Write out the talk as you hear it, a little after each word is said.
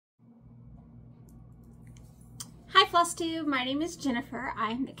Flosstube, my name is Jennifer.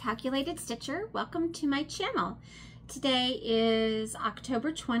 I'm the Calculated Stitcher. Welcome to my channel. Today is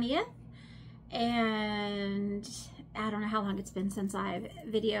October 20th and I don't know how long it's been since I've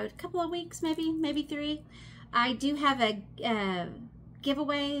videoed. A couple of weeks, maybe 3. I do have a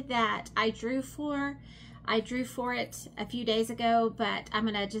giveaway that I drew for. I drew for it a few days ago, but I'm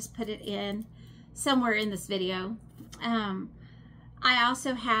gonna just put it in somewhere in this video. I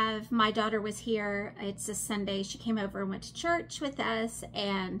also have, my daughter was here, it's a Sunday, she came over and went to church with us,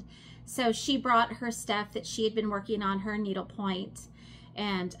 and so she brought her stuff that she had been working on, her needlepoint,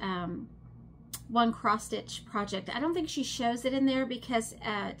 and one cross-stitch project. I don't think she shows it in there because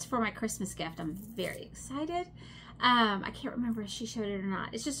it's for my Christmas gift. I'm very excited. I can't remember if she showed it or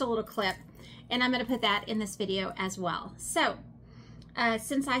not. It's just a little clip, and I'm going to put that in this video as well. So,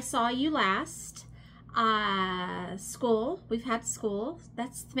 since I saw you last, school, we've had school.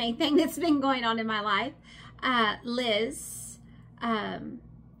 That's the main thing that's been going on in my life. Liz,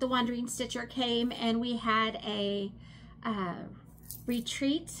 the Wandering Stitcher, came and we had a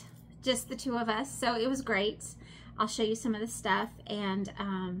retreat, just the two of us, so it was great. I'll show you some of the stuff, and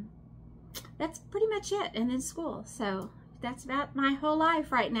that's pretty much it. And then school, so that's about my whole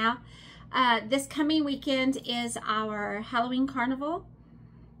life right now. This coming weekend is our Halloween carnival.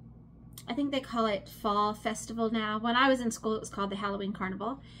 I think they call it Fall Festival now. When I was in school, it was called the Halloween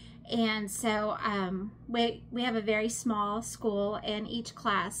Carnival. And so we have a very small school, and each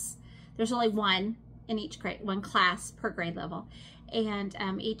class, there's only one in each grade, one class per grade level. And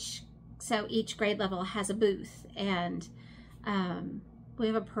each grade level has a booth, and we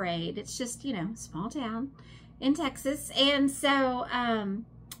have a parade. It's just, you know, small town in Texas. And so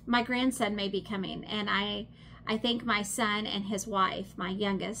my grandson may be coming, and I think my son and his wife, my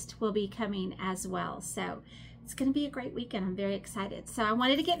youngest, will be coming as well. So it's going to be a great weekend. I'm very excited. So I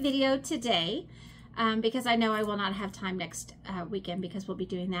wanted to get video today because I know I will not have time next weekend because we'll be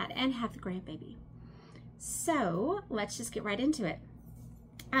doing that and have the grandbaby. So let's just get right into it.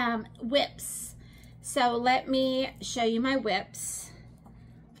 Whips. So let me show you my whips.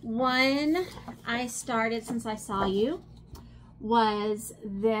 One I started since I saw you was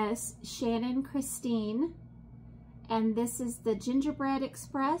this Shannon Christine. And this is the Gingerbread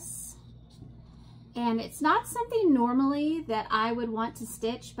Express. And it's not something normally that I would want to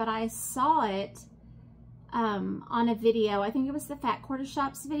stitch, but I saw it on a video. I think it was the Fat Quarter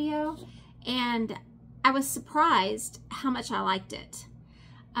Shops video. And I was surprised how much I liked it.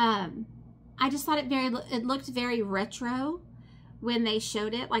 I just thought it looked very retro when they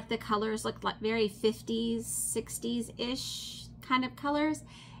showed it. Like the colors looked like very 50s, 60s-ish kind of colors.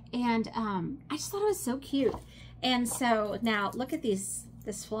 And I just thought it was so cute. And so now look at this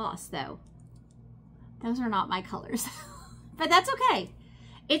floss though. Those are not my colors, but that's okay.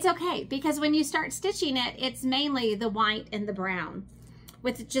 It's okay because when you start stitching it, it's mainly the white and the brown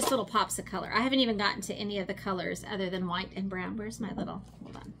with just little pops of color. I haven't even gotten to any of the colors other than white and brown. Where's my little,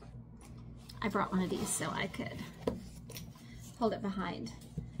 hold on. I brought one of these so I could hold it behind.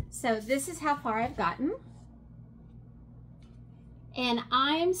 So this is how far I've gotten. And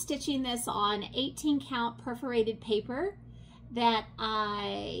I'm stitching this on 18 count perforated paper that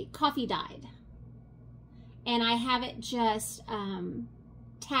I coffee dyed. And I have it just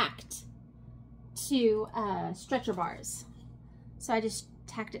tacked to stretcher bars. So I just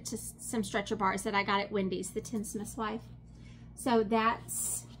tacked it to some stretcher bars that I got at Wendy's, the tinsmith's wife. So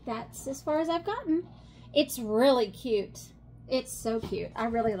that's as far as I've gotten. It's really cute. It's so cute. I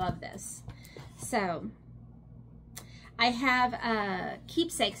really love this. So I have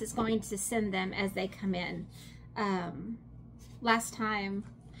keepsakes is going to send them as they come in. Last time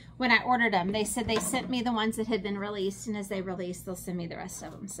when I ordered them, they said they sent me the ones that had been released, and as they release, they'll send me the rest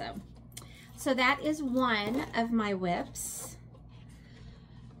of them. So that is one of my whips.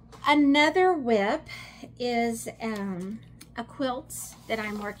 Another whip is a quilt that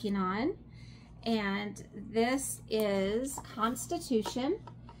I'm working on, and this is Constitution.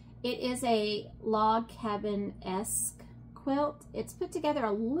 It is a log cabin-esque quilt. It's put together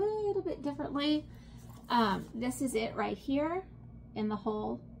a little bit differently. This is it right here in the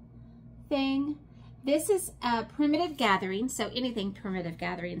whole thing. This is Primitive Gathering, so anything Primitive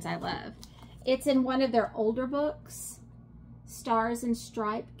Gatherings I love. It's in one of their older books, Stars and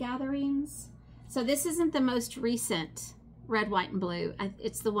Stripe Gatherings. So this isn't the most recent Red, White, and Blue.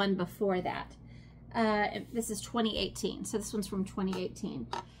 It's the one before that. This is 2018, so this one's from 2018.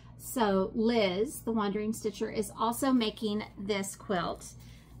 So Liz, the Wandering Stitcher, is also making this quilt.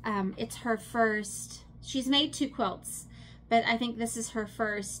 It's her first, she's made 2 quilts, but I think this is her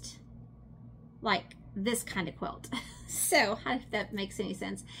first, like, this kind of quilt. So, if that makes any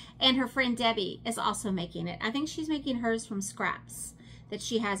sense. And her friend Debbie is also making it. I think she's making hers from scraps that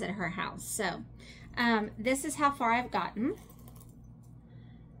she has at her house. So, this is how far I've gotten.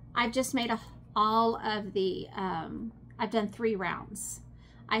 I've just made all of the, I've done 3 rounds.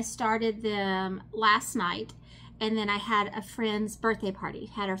 I started them last night, and then I had a friend's birthday party,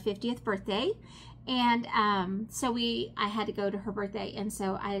 had her 50th birthday. And so I had to go to her birthday, and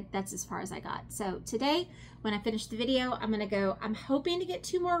so that's as far as I got. So today, when I finish the video, I'm hoping to get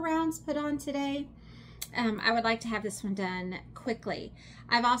 2 more rounds put on today. I would like to have this one done quickly.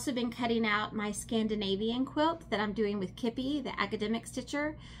 I've also been cutting out my Scandinavian quilt that I'm doing with Kippy, the academic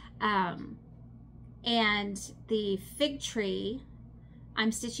stitcher. And the fig tree,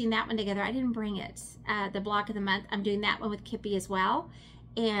 I'm stitching that one together. I didn't bring it. The block of the month, I'm doing that one with Kippy as well.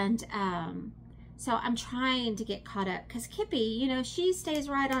 And so I'm trying to get caught up because Kippy, you know, she stays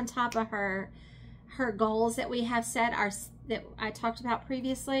right on top of her goals that we have set, that I talked about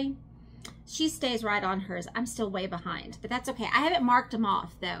previously. She stays right on hers. I'm still way behind, but that's okay. I haven't marked them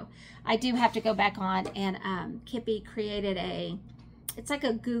off though. I do have to go back on, and Kippy created it's like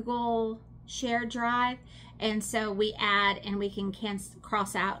a Google shared drive, and so we add and we can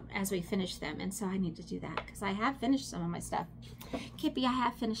cross out as we finish them, and so I need to do that because I have finished some of my stuff. Kippy, I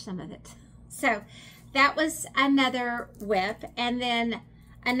have finished some of it. So that was another whip, and then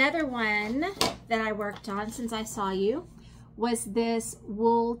another one that I worked on since I saw you was this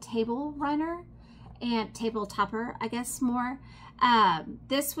wool table runner and table topper, I guess more.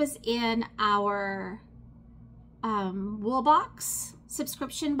 This was in our wool box,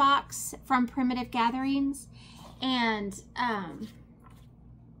 subscription box from Primitive Gatherings, and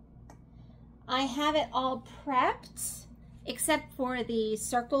I have it all prepped except for the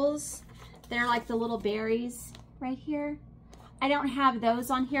circles. They're like the little berries right here. I don't have those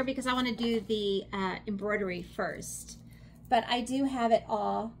on here because I want to do the embroidery first. But I do have it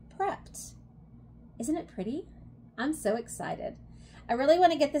all prepped. Isn't it pretty? I'm so excited. I really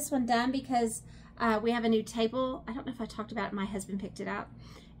want to get this one done because we have a new table. I don't know if I talked about it. My husband picked it out.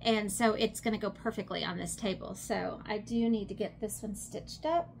 And so it's going to go perfectly on this table. So I do need to get this one stitched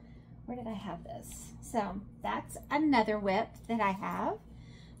up. Where did I have this? So that's another whip that I have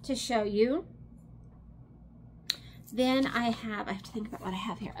to show you. Then I have to think about what I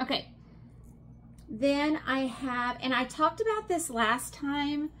have here. Okay. Then I have, and I talked about this last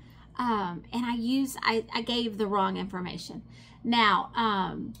time, and I gave the wrong information. Now,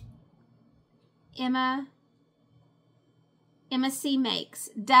 Emma C. Makes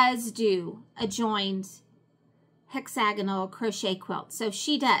does do a joined hexagonal crochet quilt. So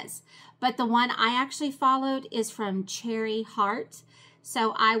she does. But the one I actually followed is from Cherry Heart.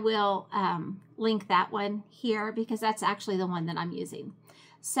 So I will link that one here because that's actually the one that I'm using.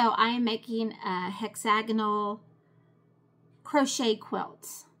 So I am making a hexagonal crochet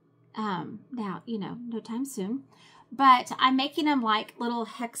quilt. Now, you know, no time soon. But I'm making them like little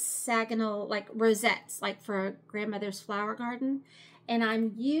hexagonal, like rosettes, like for grandmother's flower garden. And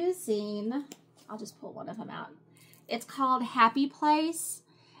I'm using, I'll just pull one of them out. It's called Happy Place.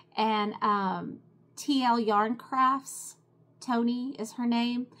 And TL Yarn Crafts, Tony is her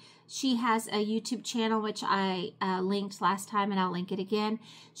name. She has a YouTube channel, which I linked last time, and I'll link it again.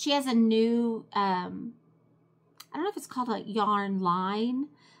 She has a new, I don't know if it's called a yarn line.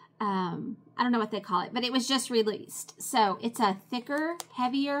 I don't know what they call it, but it was just released. So it's a thicker,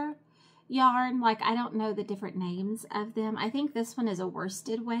 heavier yarn. Like, I don't know the different names of them. I think this one is a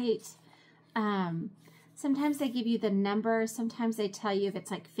worsted weight. Sometimes they give you the number. Sometimes they tell you if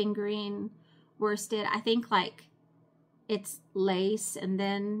it's like fingering worsted. I think like it's lace and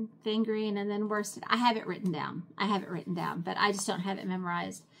then fingering and then worsted. I have it written down. But I just don't have it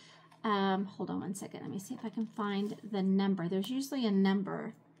memorized. Hold on one second. Let me see if I can find the number. There's usually a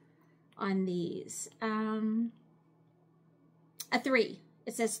number on these. A 3.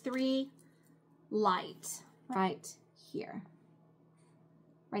 It says 3 light right here.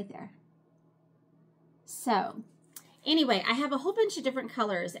 Right there. So anyway, I have a whole bunch of different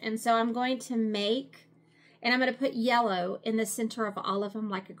colors, and so I'm going to make, and I'm going to put yellow in the center of all of them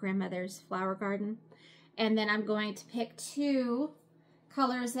like a grandmother's flower garden. And then I'm going to pick 2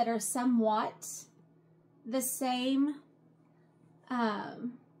 colors that are somewhat the same.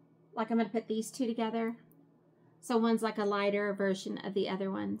 Like I'm going to put these 2 together. So one's like a lighter version of the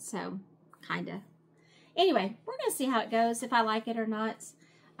other one. So kind of. Anyway, we're going to see how it goes, if I like it or not.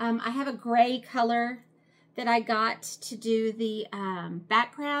 I have a gray color that I got to do the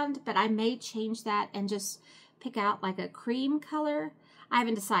background, but I may change that and just pick out like a cream color. I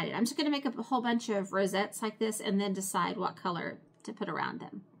haven't decided. I'm just going to make a whole bunch of rosettes like this and then decide what color to put around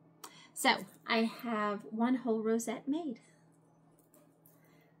them. So I have one whole rosette made.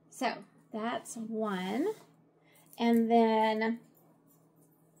 So that's one. And then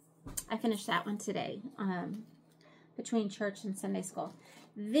I finished that one today, between church and Sunday school.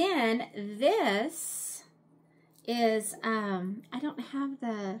 Then this is, I don't have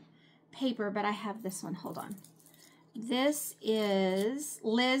the paper, but I have this one. Hold on. This is,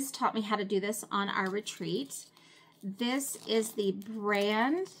 Liz taught me how to do this on our retreat. This is the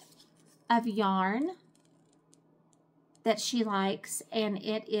brand of yarn that she likes, and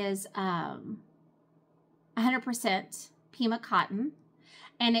it is 100% Pima cotton,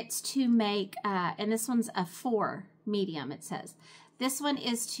 and it's to make, and this one's a 4 medium, it says. This one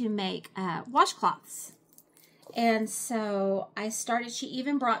is to make washcloths. And so I started, she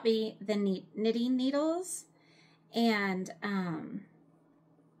even brought me the knitting needles. And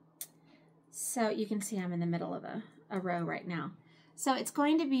so you can see I'm in the middle of a row right now. So it's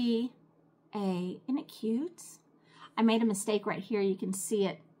going to be isn't it cute? I made a mistake right here. You can see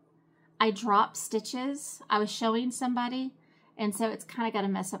it. I dropped stitches. I was showing somebody, and so it's kind of got a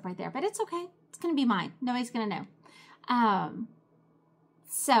mess up right there. But it's okay. It's going to be mine. Nobody's going to know.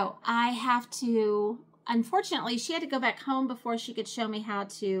 So I have to, unfortunately, she had to go back home before she could show me how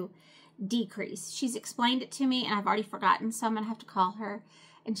to decrease. She's explained it to me, and I've already forgotten, so I'm going to have to call her,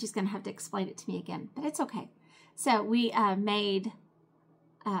 and she's going to have to explain it to me again. But it's okay. So we made,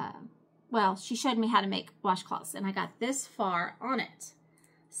 well, she showed me how to make washcloths, and I got this far on it.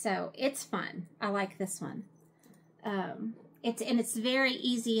 So it's fun. I like this one. It's very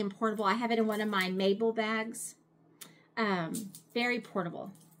easy and portable. I have it in one of my Mabel bags. Very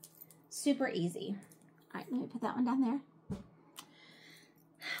portable. Super easy. All right, let me put that one down there.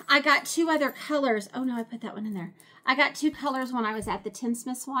 I got 2 other colors. Oh no, I put that one in there. I got 2 colors when I was at the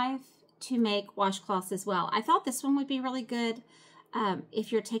Tinsmith's Wife to make washcloths as well. I thought this one would be really good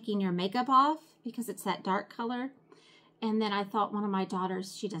if you're taking your makeup off, because it's that dark color. And then I thought one of my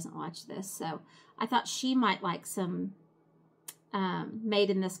daughters, she doesn't watch this, so I thought she might like some made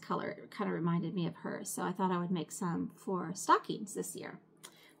in this color. It kind of reminded me of her, so I thought I would make some for stockings this year.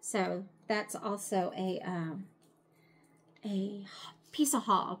 So that's also a piece of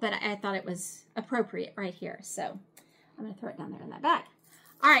haul, but I thought it was appropriate right here. So I'm going to throw it down there in that bag.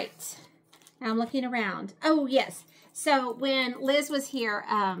 All right. Now I'm looking around. Oh, yes. So when Liz was here,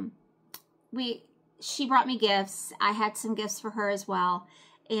 she brought me gifts. I had some gifts for her as well.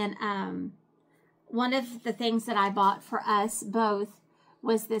 And one of the things that I bought for us both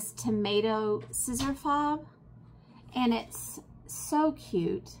was this tomato scissor fob. And it's so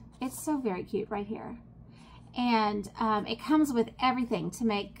cute. It's so very cute right here. And it comes with everything to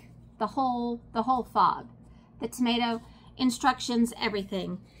make the whole fob. The tomato, instructions,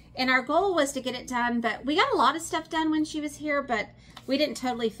 everything. And our goal was to get it done, but we got a lot of stuff done when she was here, but we didn't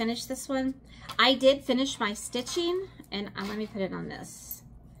totally finish this one. I did finish my stitching, and let me put it on this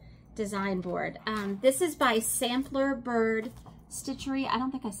design board. This is by Sampler Bird Stitchery. I don't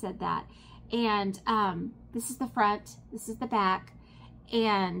think I said that. And this is the front, this is the back,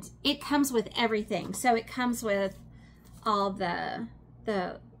 and it comes with everything. So it comes with all the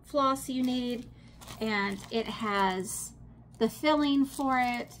floss you need, and it has the filling for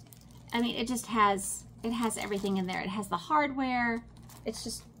it. I mean, it has everything in there. It has the hardware.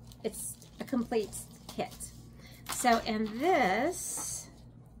 It's a complete kit. So, and this,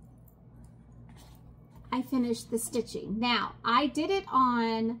 I finished the stitching. Now, I did it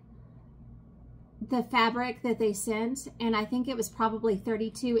on the fabric that they sent, and I think it was probably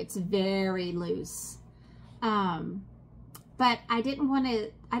 32. It's very loose. But I didn't want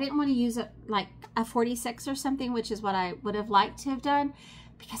to use it like a 46 or something, which is what I would have liked to have done,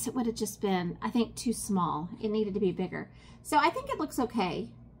 because it would have just been, I think, too small. It needed to be bigger. So I think it looks okay.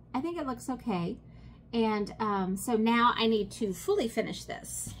 I think it looks okay. And so now I need to fully finish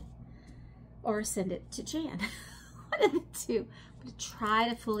this or send it to Jan. One of the two. I'm going to try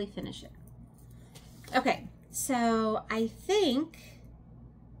to fully finish it. Okay, so I think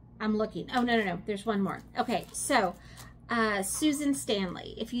I'm looking. Oh, no. There's one more. Okay, so Susan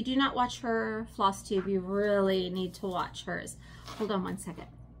Stanley. If you do not watch her Flosstube, you really need to watch hers. Hold on one second.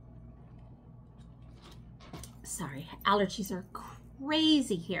 Sorry, allergies are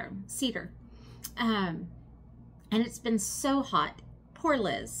crazy here. Cedar. And it's been so hot. Poor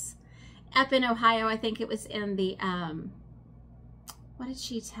Liz. Up in Ohio, I think it was in the, what did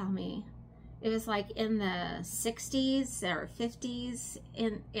she tell me? It was like in the 60s or 50s.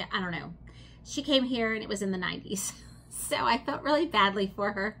 I don't know. She came here and it was in the 90s. So I felt really badly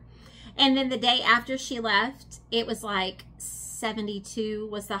for her. And then the day after she left, it was like 72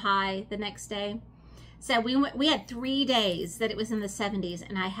 was the high the next day. So we had 3 days that it was in the 70s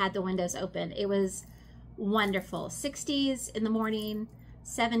and I had the windows open. It was wonderful. 60s in the morning,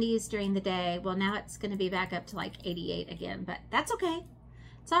 70s during the day. Well, now it's going to be back up to like 88 again, but that's okay.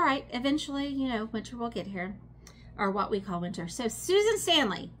 It's all right. Eventually, you know, winter will get here, or what we call winter. So Susan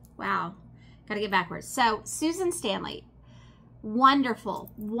Stanley. Wow. Got to get backwards. So Susan Stanley,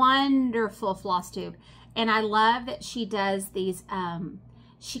 wonderful, wonderful Flosstube. And I love that she does these,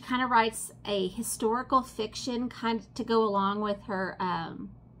 she kind of writes a historical fiction kind of to go along with her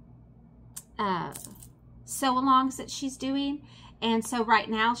sew-alongs that she's doing. And so right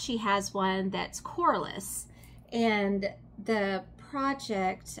now she has one that's coreless. And the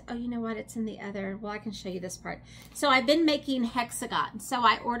project, oh, you know what, it's in the other, well, I can show you this part. So I've been making hexagons. So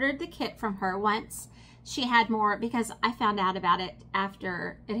I ordered the kit from her once she had more, because I found out about it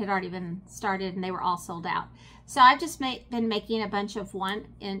after it had already been started and they were all sold out. So I've just been making a bunch of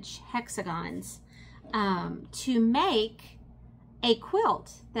 1-inch hexagons to make a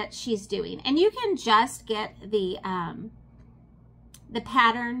quilt that she's doing. And you can just get the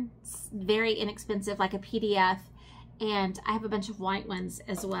pattern, very inexpensive, like a PDF. And I have a bunch of white ones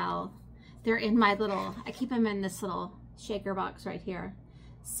as well. They're in my little, I keep them in this little shaker box right here.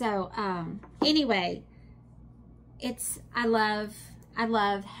 So anyway, I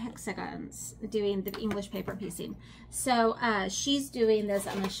love hexagons, doing the English paper piecing. So she's doing this,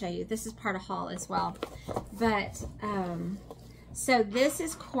 I'm gonna show you. This is part of haul as well. But so this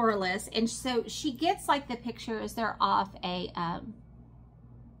is coreless, and so she gets like the pictures, they're off a,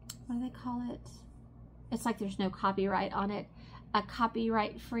 what do they call it? It's like there's no copyright on it, a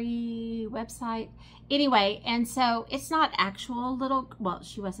copyright-free website. Anyway, and so it's not actual little, well,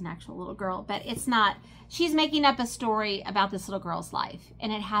 she was an actual little girl, but it's not, she's making up a story about this little girl's life.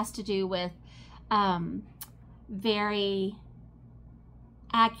 And it has to do with very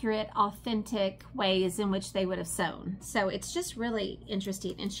accurate, authentic ways in which they would have sewn. So it's just really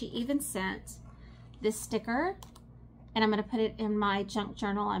interesting. And she even sent this sticker, and I'm going to put it in my junk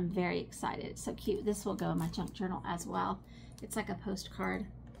journal. I'm very excited. It's so cute. This will go in my junk journal as well. It's like a postcard.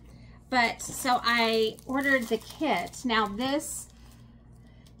 But so I ordered the kit. Now this,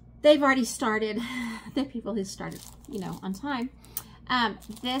 they've already started. The people who started, you know, on time.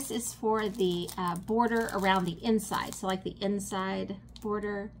 This is for the border around the inside. So like the inside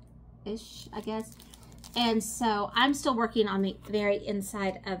border-ish, I guess. And so I'm still working on the very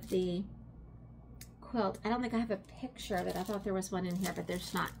inside of the quilt. I don't think I have a picture of it. I thought there was one in here, but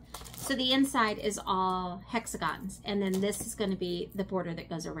there's not. So the inside is all hexagons, and then this is going to be the border that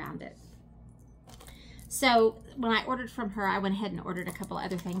goes around it. So when I ordered from her, I went ahead and ordered a couple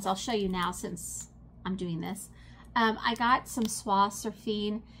other things. I'll show you now since I'm doing this. I got some Soie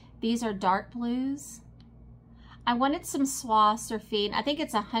Surfine. These are dark blues. I wanted some Soie Surfine. I think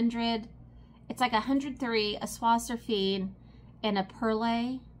it's 100. It's like 103, a Soie Surfine, and a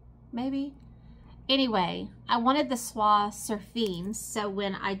Perle, maybe. Anyway, I wanted the Soie Surfine, so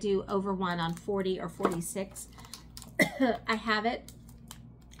when I do over one on 40 or 46, I have it.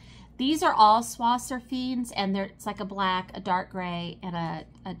 These are all Soie Surfines, and it's like a black, a dark gray, and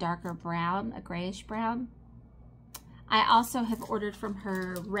a darker brown, a grayish brown. I also have ordered from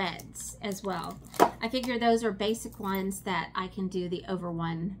her reds as well. I figure those are basic ones that I can do the over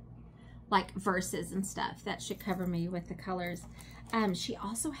one, like verses and stuff. That should cover me with the colors. She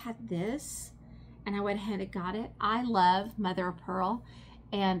also had this, and I went ahead and got it. I love mother of pearl,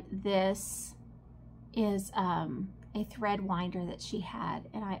 and this is a thread winder that she had,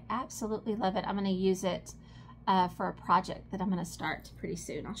 and I absolutely love it. I'm going to use it for a project that I'm going to start pretty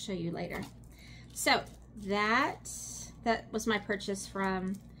soon. I'll show you later. So that was my purchase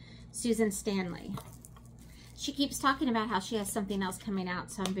from Susan Stanley. She keeps talking about how she has something else coming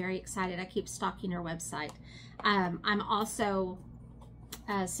out, so I'm very excited. I keep stalking her website. I'm also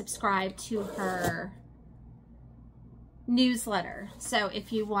subscribed to her newsletter. So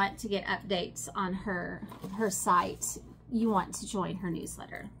if you want to get updates on her site, you want to join her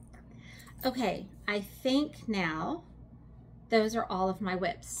newsletter. Okay, I think now those are all of my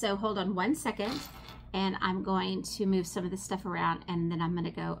whips. So hold on one second, and I'm going to move some of this stuff around, and then I'm going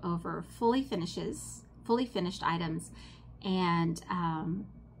to go over fully finished items, and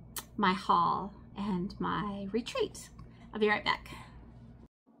my haul and my retreat. I'll be right back.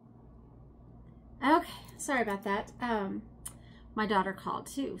 Okay, sorry about that. My daughter called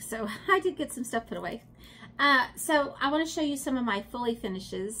too, so I did get some stuff put away. So I want to show you some of my fully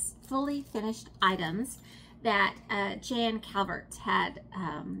finished items that Jan Calvert had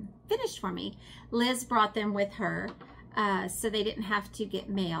finished for me. Liz brought them with her, so they didn't have to get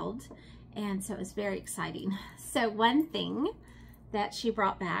mailed, and so it was very exciting. So one thing that she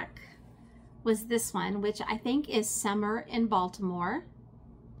brought back was this one, which I think is Summer in Baltimore.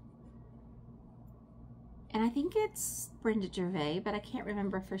 And I think it's Brenda Gervais, but I can't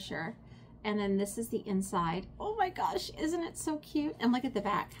remember for sure. And then this is the inside. Oh my gosh, isn't it so cute? And look at the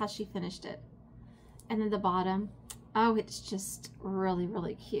back, how she finished it. And then the bottom. Oh, it's just really,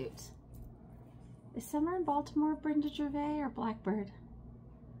 really cute. Is Summer in Baltimore Brenda Gervais or Blackbird?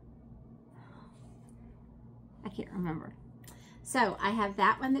 I can't remember. So I have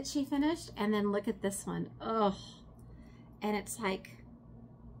that one that she finished, and then look at this one. Oh, and it's like,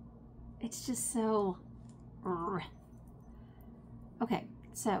 it's just so, okay,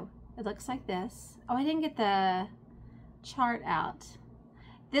 so it looks like this. Oh, I didn't get the chart out.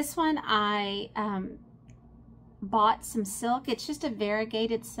 This one I bought some silk. It's just a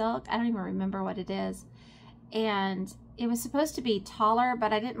variegated silk. I don't even remember what it is. And it was supposed to be taller,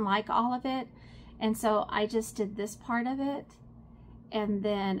 but I didn't like all of it. And so I just did this part of it. And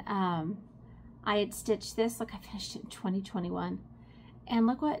then I had stitched this. Look, I finished it in 2021. And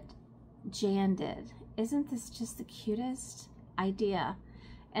look what Jan did. Isn't this just the cutest idea?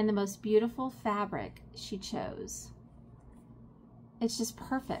 And the most beautiful fabric she chose. It's just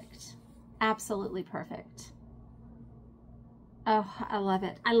perfect. Absolutely perfect. Oh, I love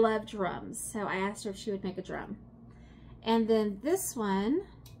it. I love drums. So I asked her if she would make a drum. And then this one,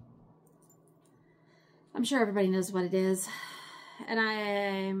 I'm sure everybody knows what it is. And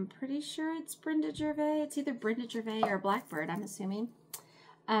I'm pretty sure it's Brenda Gervais. It's either Brenda Gervais or Blackbird, I'm assuming.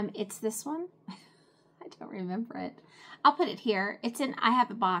 It's this one. I don't remember it. I'll put it here. It's in, I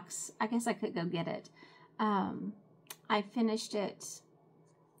have a box. I guess I could go get it. I finished it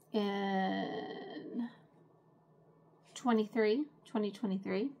in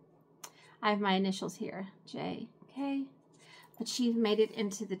 2023. I have my initials here, J.K. But she made it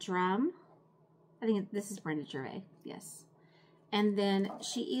into the drum. I think this is Brenda Gervais, yes. And then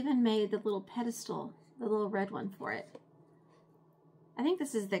she even made the little pedestal, the little red one for it. I think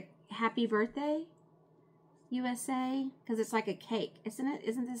this is the Happy Birthday USA, because it's like a cake, isn't it?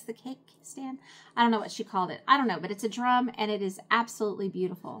 Isn't this the cake stand? I don't know what she called it. I don't know, but it's a drum, and it is absolutely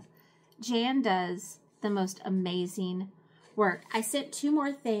beautiful. Jan does the most amazing work. I sent 2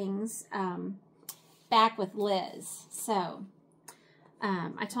 more things back with Liz, so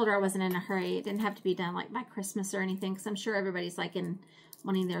I told her I wasn't in a hurry. It didn't have to be done like by Christmas or anything, because I'm sure everybody's like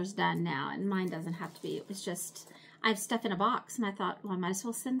wanting theirs done now, and mine doesn't have to be. It was just, I have stuff in a box, and I thought, well, I might as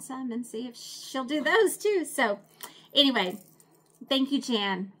well send some and see if she'll do those too. So anyway, thank you,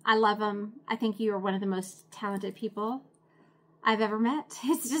 Jan. I love them. I think you are one of the most talented people I've ever met.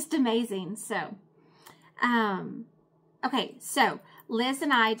 It's just amazing. So, okay, so Liz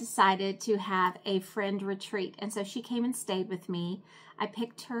and I decided to have a friend retreat, and so she came and stayed with me. I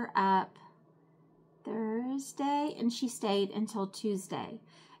picked her up Thursday, and she stayed until Tuesday,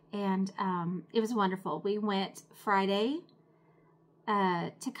 and it was wonderful. We went Friday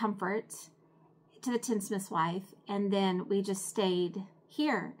to Comfort, to the Tinsmith's wife, and then we just stayed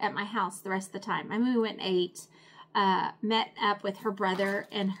here at my house the rest of the time. I mean, we went and ate, met up with her brother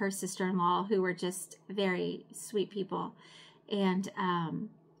and her sister-in-law, who were just very sweet people. And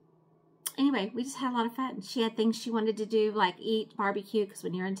anyway, we just had a lot of fun. She had things she wanted to do, like eat barbecue, because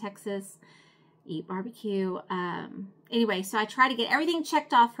when you're in Texas, eat barbecue. Anyway, so I tried to get everything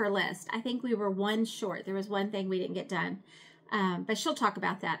checked off her list. I think we were 1 short. There was 1 thing we didn't get done. But she'll talk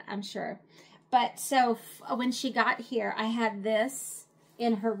about that, I'm sure. But so when she got here, I had this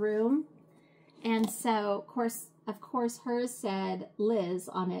in her room. And so, of course, hers said Liz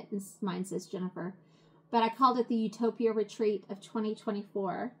on it, and mine says Jennifer. But I called it the Utopia Retreat of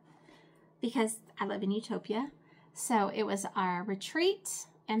 2024 because I live in Utopia. So it was our retreat.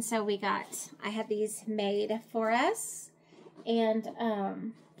 And so I had these made for us. And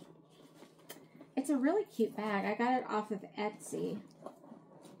it's a really cute bag. I got it off of Etsy.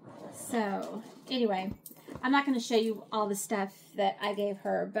 So anyway, I'm not going to show you all the stuff that I gave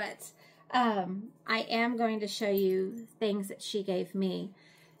her, but I am going to show you things that she gave me.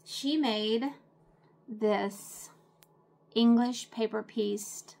 She made this English paper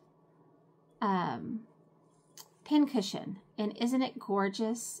pieced pincushion, and isn't it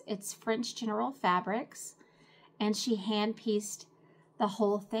gorgeous? It's French General Fabrics, and she hand pieced the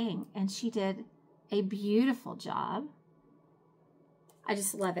whole thing, and she did a beautiful job. I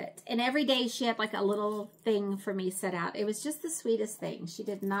just love it. And every day she had like a little thing for me set out. It was just the sweetest thing. She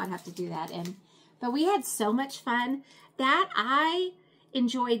did not have to do that. But we had so much fun that I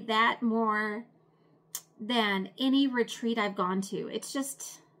enjoyed that more than any retreat I've gone to.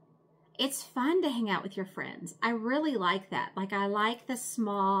 It's fun to hang out with your friends. I really like that. Like, I like the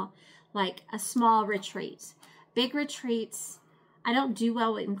small, like a small retreat. Big retreats, I don't do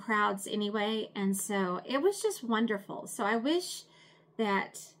well in crowds anyway, and so it was just wonderful. So I wish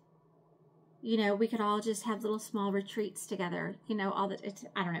that, you know, we could all just have little small retreats together, you know,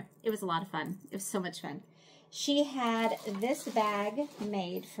 I don't know. It was a lot of fun. It was so much fun. She had this bag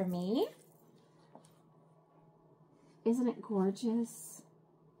made for me. Isn't it gorgeous?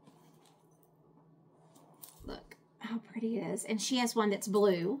 Look how pretty it is. And she has one that's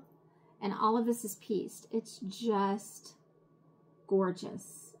blue, and all of this is pieced. It's just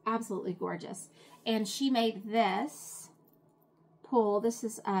gorgeous. Absolutely gorgeous. And she made this pull. This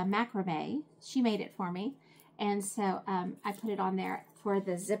is macrame. She made it for me. And so I put it on there for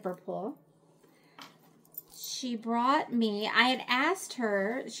the zipper pull. She brought me, I had asked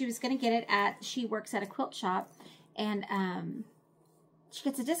her, she was going to get it at, she works at a quilt shop, and she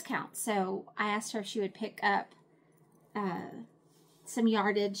gets a discount. So I asked her if she would pick up some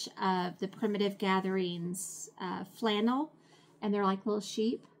yardage of the Primitive Gatherings flannel, and they're like little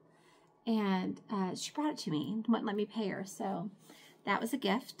sheep. And she brought it to me and wouldn't let me pay her. So that was a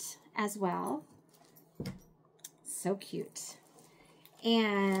gift as well. So cute.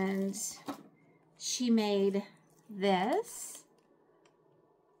 And she made this.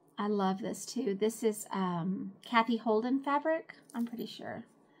 I love this too. This is Kathy Holden fabric. I'm pretty sure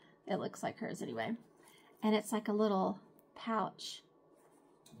it looks like hers anyway. And it's like a little pouch.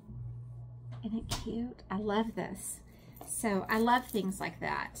 Isn't it cute? I love this. So I love things like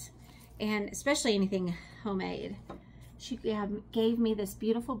that. And especially anything homemade. She gave me this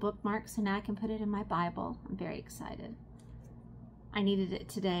beautiful bookmark, so now I can put it in my Bible. I'm very excited. I needed it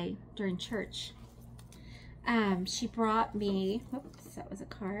today during church. She brought me, whoops, that was a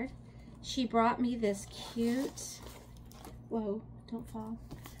card. She brought me this cute, whoa, don't fall.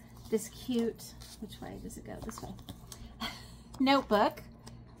 This cute, which way does it go? This way. Notebook,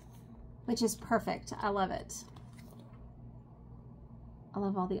 which is perfect. I love it. I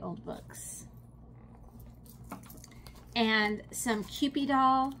love all the old books. And some Cupid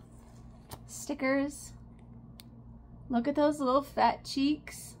doll stickers. Look at those little fat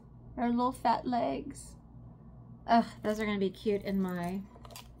cheeks, or little fat legs. Ugh, those are going to be cute in my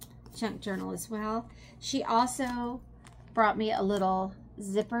junk journal as well. She also brought me a little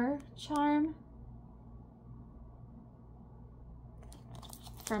zipper charm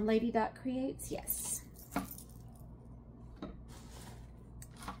from Lady Dot Creates. Yes.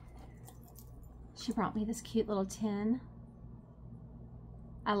 She brought me this cute little tin.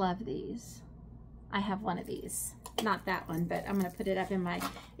 I love these. I have one of these. Not that one, but I'm going to put it up in my,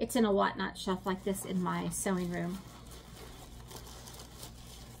 it's in a whatnot shelf like this in my sewing room.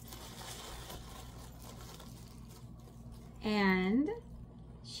 And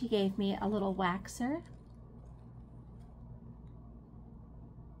she gave me a little waxer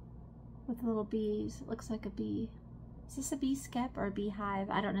with little bees. It looks like a bee. Is this a bee skep or a beehive?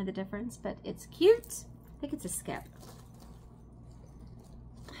 I don't know the difference, but it's cute. I think it's a skep.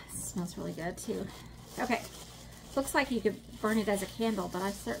 It smells really good too. Okay. Looks like you could burn it as a candle, but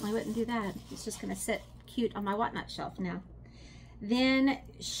I certainly wouldn't do that. It's just going to sit cute on my whatnot shelf now. Then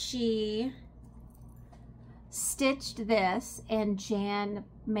she stitched this, and Jan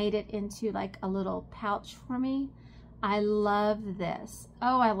made it into like a little pouch for me. I love this.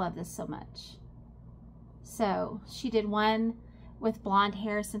 Oh, I love this so much. So she did one with blonde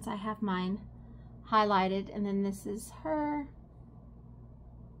hair, since I have mine highlighted, and then this is her.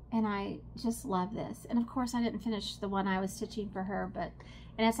 And I just love this. And of course I didn't finish the one I was stitching for her, but,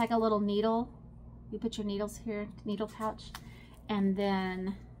 and it's like a little needle. You put your needles here, needle pouch. And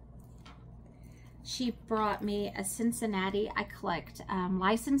then she brought me a Cincinnati. I collect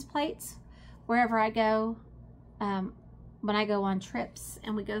license plates wherever I go. When I go on trips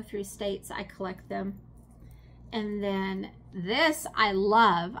and we go through states, I collect them. And then this I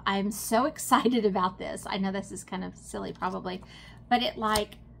love. I'm so excited about this. I know this is kind of silly probably, but it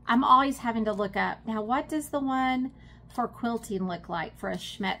like, I'm always having to look up, now what does the one for quilting look like for a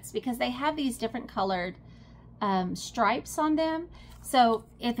Schmetz? Because they have these different colored stripes on them. So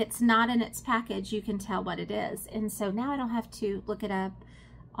if it's not in its package, you can tell what it is. And so now I don't have to look it up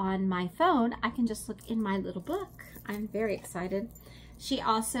on my phone. I can just look in my little book. I'm very excited. She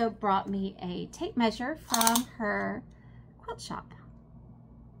also brought me a tape measure from her quilt shop.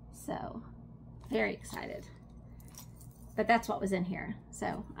 So very excited. But that's what was in here.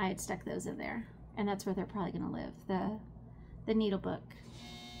 So I had stuck those in there. And that's where they're probably going to live, the needle book.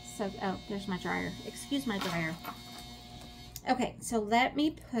 So, oh, there's my dryer. Excuse my dryer. Okay, so let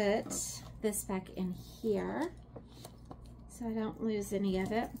me put this back in here so I don't lose any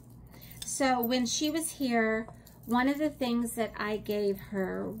of it. So when she was here, one of the things that I gave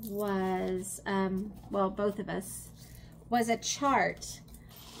her was, well, both of us, was a chart,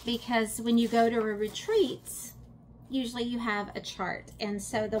 because when you go to a retreat, usually you have a chart. And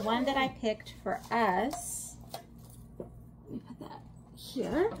so the one that I picked for us, let me put that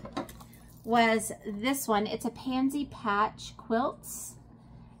here, was this one. It's a pansy patch quilts,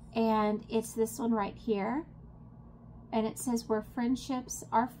 and it's this one right here. And it says where friendships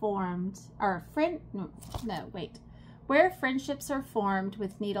are formed, or where friendships are formed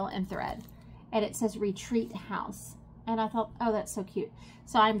with needle and thread. And it says retreat house. And I thought, oh, that's so cute.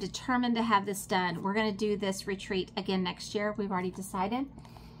 So I'm determined to have this done. We're going to do this retreat again next year. We've already decided.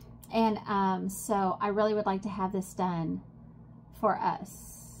 And so I really would like to have this done for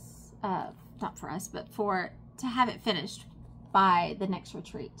us. Not for us, but to have it finished by the next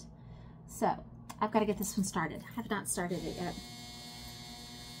retreat. So I've got to get this one started. I have not started it yet.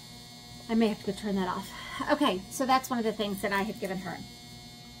 I may have to go turn that off. Okay, so that's one of the things that I have given her.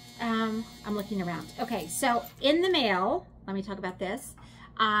 I'm looking around. Okay, so in the mail, let me talk about this.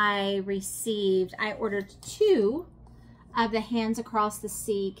 I ordered 2 of the Hands Across the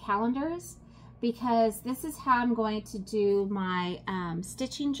Sea calendars, because this is how I'm going to do my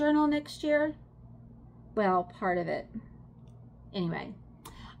stitching journal next year. Well, part of it. Anyway,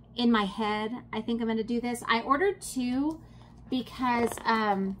 in my head, I think I'm going to do this. I ordered 2 because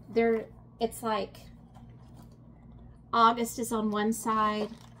it's like August is on one side,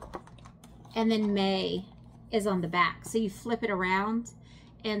 and then May is on the back. So you flip it around.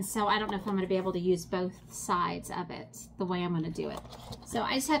 And so I don't know if I'm going to be able to use both sides of it the way I'm going to do it. So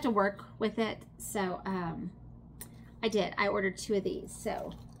I just have to work with it. So I did. I ordered 2 of these.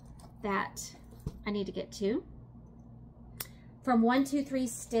 So that I need to get 2. From 123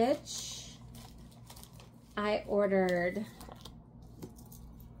 Stitch, I ordered,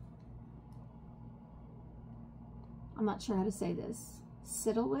 I'm not sure how to say this,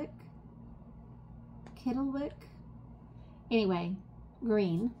 Kittlewik. Anyway,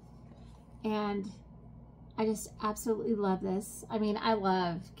 green. And I just absolutely love this. I mean, I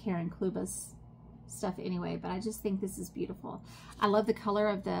love Karen Kluba's stuff anyway, but I just think this is beautiful. I love the color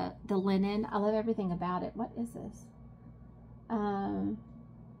of the linen. I love everything about it. What is this?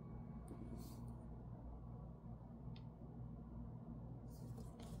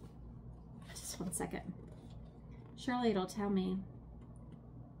 Just one second. Surely it'll tell me.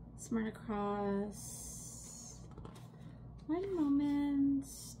 Smart across. One moment.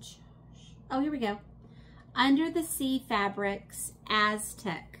 Oh, here we go. Under the Sea Fabrics,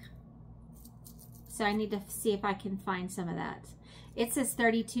 Aztec. So I need to see if I can find some of that. It says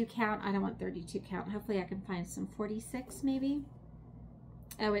 32 count. I don't want 32 count. Hopefully I can find some 46 maybe.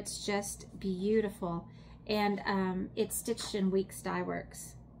 Oh, it's just beautiful. And it's stitched in Weeks Dye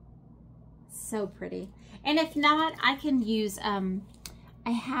Works. So pretty. And if not, I can use, I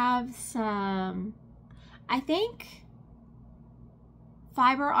have some, I think,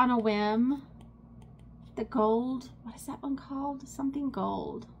 Fiber on a Whim, the gold, what is that one called? Something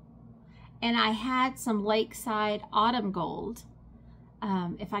gold. And I had some Lakeside Autumn Gold,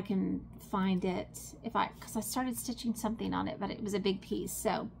 if I can find it, because I started stitching something on it, but it was a big piece.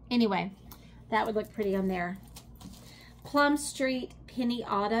 So anyway, that would look pretty on there. Plum Street Penny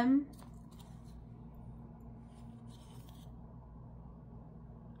Autumn.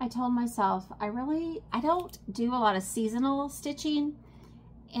 I told myself, I don't do a lot of seasonal stitching,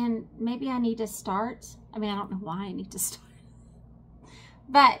 and maybe I need to start. I mean, I don't know why I need to start,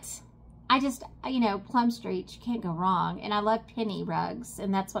 but I just, you know, Plum Street, you can't go wrong. And I love penny rugs,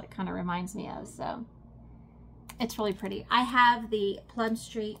 and that's what it kind of reminds me of. So it's really pretty. I have the Plum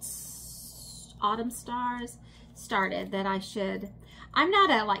Street Autumn Stars started that I'm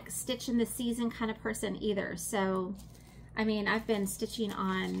not a like stitch in the season kind of person either. So, I mean, I've been stitching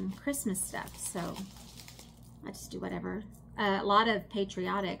on Christmas stuff, so I just do whatever. A lot of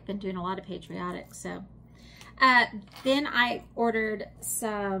patriotic, been doing a lot of patriotic, so. Then I ordered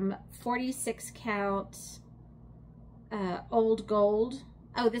some 46 count old gold.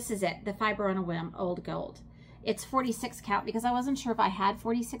 Oh, this is it, the Fiber on a Whim old gold. It's 46 count because I wasn't sure if I had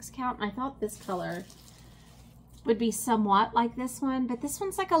 46 count, and I thought this color would be somewhat like this one, but this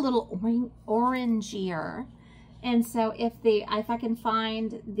one's like a little orangier. And so if I can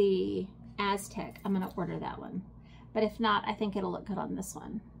find the Aztec, I'm going to order that one. But if not, I think it'll look good on this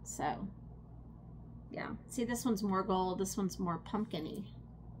one. So, yeah. See, this one's more gold. This one's more pumpkin-y.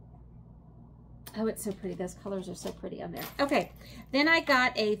 Oh, it's so pretty. Those colors are so pretty on there. Okay. Then I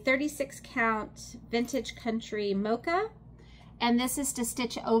got a 36 count Vintage Country Mocha. And this is to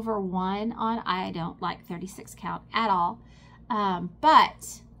stitch over 1 on. I don't like 36 count at all.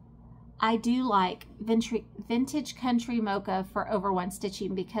 But I do like Vintage Country Mocha for over 1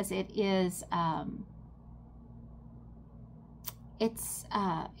 stitching because it is, it's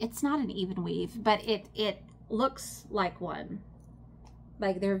not an even weave, but it looks like one.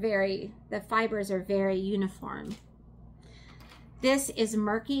 Like the fibers are very uniform. This is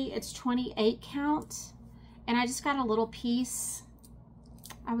murky. It's 28 count, and I just got a little piece.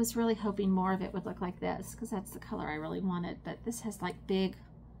 I was really hoping more of it would look like this because that's the color I really wanted, but this has like big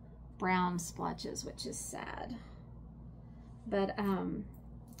brown splotches, which is sad. But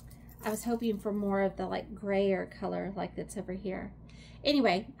I was hoping for more of the like grayer color like that's over here.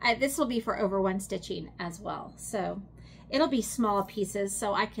 Anyway, this will be for over one stitching as well. So it'll be small pieces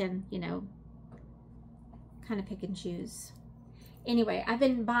so I can, you know, kind of pick and choose. Anyway, I've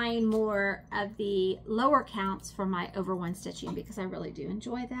been buying more of the lower counts for my over one stitching because I really do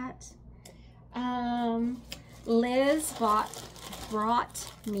enjoy that. Liz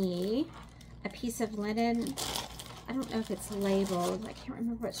brought me a piece of linen. I don't know if it's labeled. I can't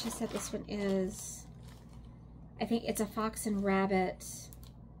remember what she said this one is. I think it's a fox and rabbit.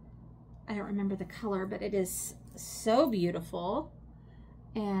 I don't remember the color, but it is so beautiful.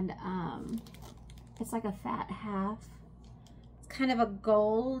 And it's like a fat half. It's kind of a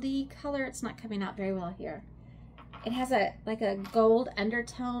goldy color. It's not coming out very well here. It has like a gold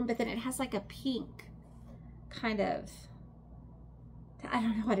undertone, but then it has like a pink kind of, I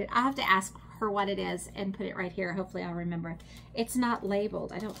don't know what I'll have to ask her what it is and put it right here. Hopefully I'll remember. It's not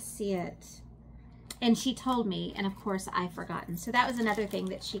labeled. I don't see it. And she told me, and of course I've forgotten. So that was another thing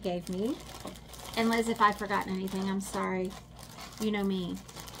that she gave me. And Liz, if I've forgotten anything, I'm sorry. You know me.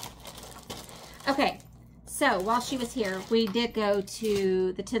 Okay, so while she was here, we did go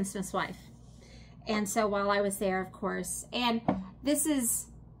to the Tinsmith's Wife. And so while I was there, of course, and this is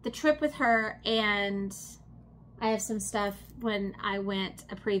the trip with her, and I have some stuff when I went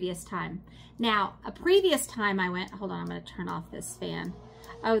a previous time. Now, a previous time I went, hold on, I'm going to turn off this fan.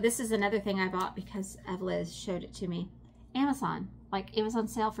 Oh, this is another thing I bought because Liz showed it to me. Amazon. Like, it was on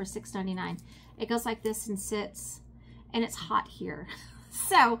sale for $6.99. It goes like this and sits, and it's hot here.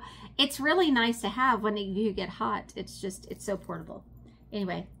 So, it's really nice to have when you get hot. It's so portable.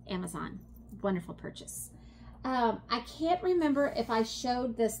 Anyway, Amazon. Wonderful purchase. I can't remember if I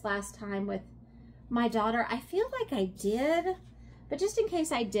showed this last time with my daughter. I feel like I did, but just in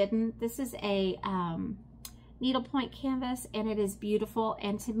case I didn't, this is a needlepoint canvas, and it is beautiful.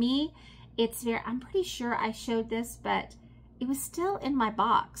 And to me, it's very, I'm pretty sure I showed this, but it was still in my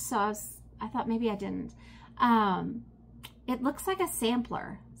box, so I thought maybe I didn't. It looks like a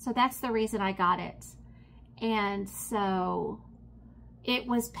sampler, so that's the reason I got it. And so it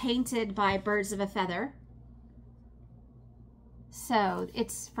was painted by Birds of a Feather. So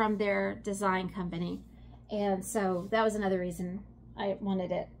it's from their design company. And so that was another reason I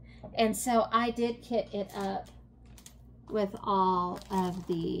wanted it. And so I did kit it up with all of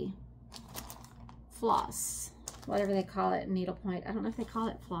the floss, whatever they call it, needlepoint. I don't know if they call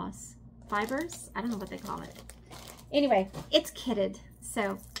it floss. Fibers? I don't know what they call it. Anyway, it's kitted.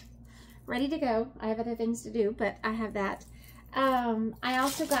 So ready to go. I have other things to do, but I have that. I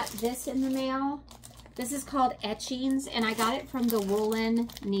also got this in the mail. This is called Etchings, and I got it from the Woolen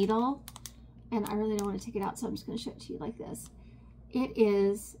Needle. And I really don't want to take it out, so I'm just going to show it to you like this. It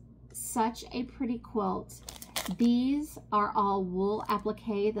is such a pretty quilt. These are all wool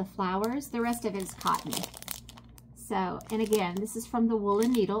applique, the flowers. The rest of it is cotton. So, and again, this is from the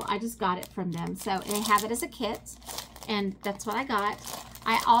Woolen Needle. I just got it from them. So they have it as a kit, and that's what I got.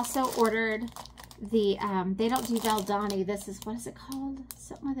 I also ordered the, they don't do Valdani. This is, what is it called?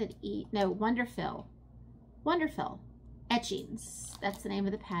 Something with an E. No, Wonderfill. Wonderfill Etchings. That's the name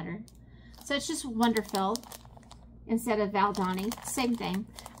of the pattern. So it's just Wonderfill instead of Valdani. Same thing.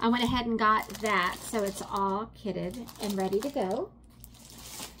 I went ahead and got that, so it's all kitted and ready to go.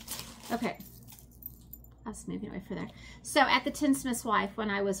 Okay. I was moving away from there. So at the Tinsmith's Wife,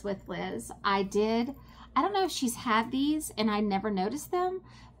 when I was with Liz, I don't know if she's had these and I never noticed them,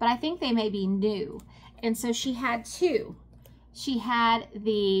 but I think they may be new. And so she had two. She had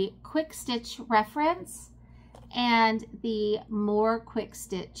the Quick Stitch Reference and the More Quick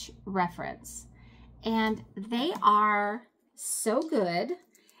Stitch Reference. And they are so good.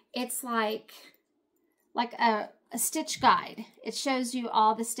 It's like a stitch guide. It shows you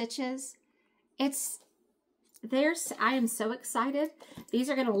all the stitches. I am so excited. These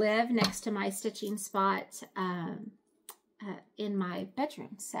are going to live next to my stitching spot in my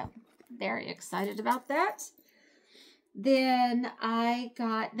bedroom. So very excited about that. Then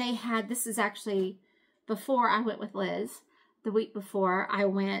this is actually before I went with Liz. The week before I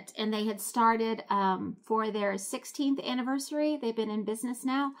went, and they had started for their 16th anniversary. They've been in business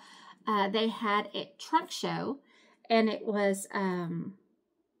now. They had a trunk show, and it was,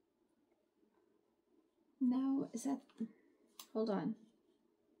 no, is that, Hold on.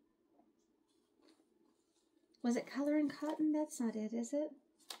 Was it Color and Cotton? That's not it, is it?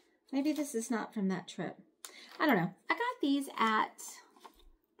 Maybe this is not from that trip. I don't know. I got these at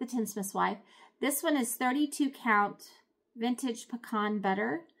the Tinsmith's Wife. This one is 32 count vintage pecan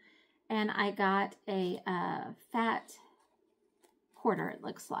butter. And I got a fat quarter, it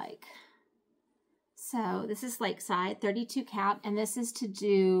looks like. So this is Lakeside, 32 count, and this is to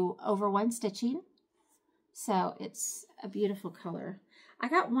do over 1 stitching. So it's a beautiful color. I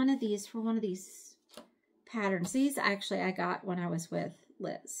got one of these for one of these patterns. These actually I got when I was with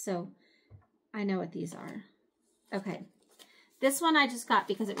Liz, so I know what these are. Okay, this one I just got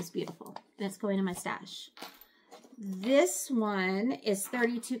because it was beautiful, and it's going in my stash. This one is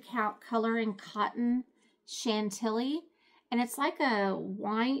 32 count Color and Cotton Chantilly, and it's like a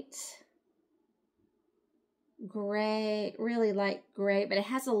white gray, really light gray, but it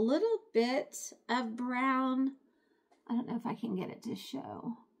has a little bit of brown. I don't know if I can get it to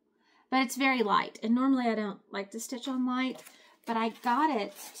show, but it's very light, and normally I don't like to stitch on light, but I got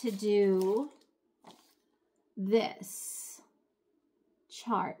it to do this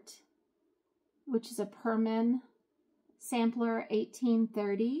chart, which is a Perman Sampler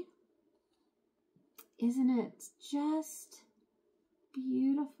 1830. Isn't it just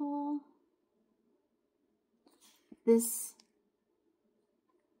beautiful? This,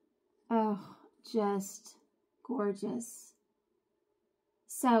 oh, just gorgeous.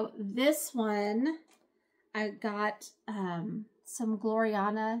 So this one, I got some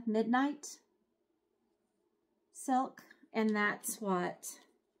Gloriana Midnight silk, and that's what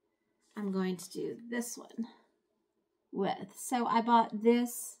I'm going to do this one with. So I bought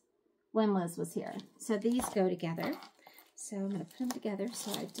this when Liz was here. So these go together. So I'm going to put them together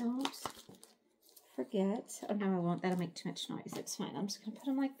so I don't forget. Oh, no, I won't. That'll make too much noise. It's fine. I'm just going to put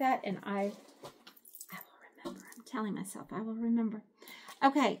them like that, and I will remember. I'm telling myself I will remember.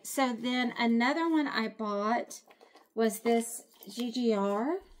 Okay, so then another one I bought was this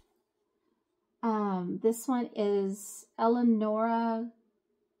GGR. This one is Eleonora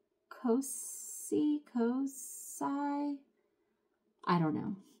Kosai. I don't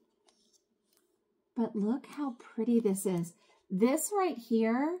know. But look how pretty this is. This right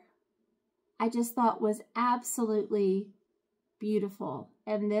here, I just thought was absolutely beautiful.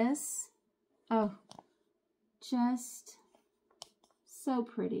 And this, oh, just so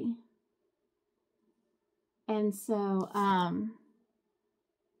pretty. And so,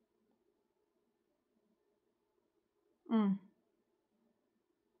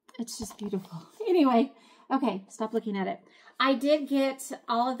 it's just beautiful. Anyway, okay, stop looking at it. I did get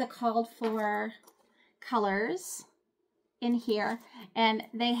all of the called for colors in here, and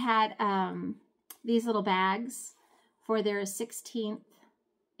they had these little bags for their 16th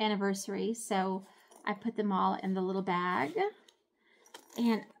anniversary, so I put them all in the little bag.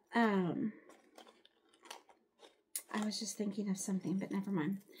 And I was just thinking of something, but never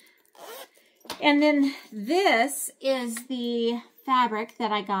mind. And then this is the fabric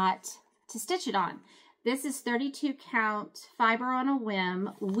that I got to stitch it on. This is 32 count Fiber on a Whim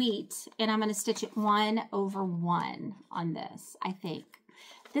wheat, and I'm going to stitch it 1/1 on this, I think.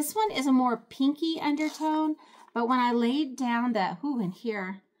 This one is a more pinky undertone, but when I laid down the, and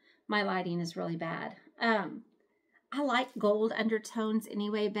here, my lighting is really bad. I like gold undertones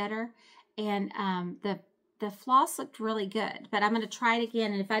anyway better, and the floss looked really good, but I'm going to try it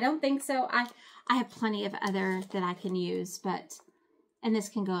again, and if I don't think so, I have plenty of other that I can use, and this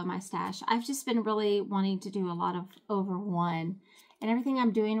can go in my stash. I've just been really wanting to do a lot of over 1, and everything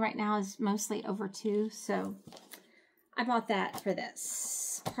I'm doing right now is mostly over 2, so I bought that for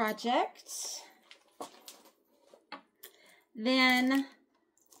this project. Then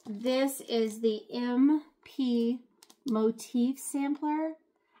this is the MP Motif Sampler,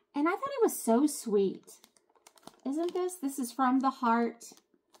 and I thought it was so sweet. Isn't this? This is From the Heart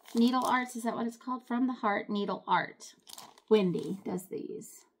Needle Arts. Is that what it's called? From the Heart Needle Art. Wendy does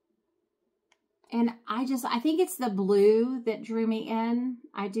these. And I think it's the blue that drew me in.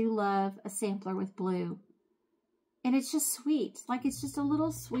 I do love a sampler with blue. And it's just sweet. Like, it's just a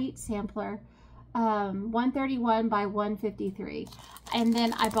little sweet sampler. 131 by 153. And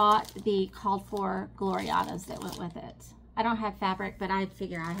then I bought the called for Glorianas that went with it. I don't have fabric, but I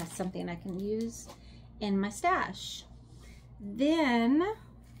figure I have something I can use in my stash. Then,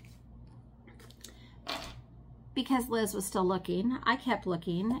 because Liz was still looking, I kept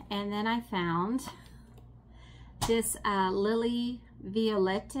looking, and then I found this Lily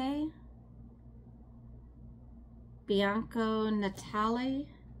Violette Bianco Natale.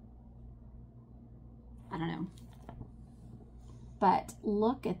 I don't know. But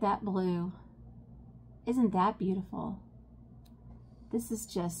look at that blue. Isn't that beautiful? This is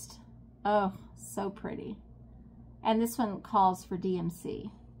just, oh, so pretty. And this one calls for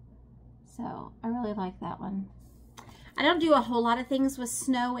DMC. So I really like that one. I don't do a whole lot of things with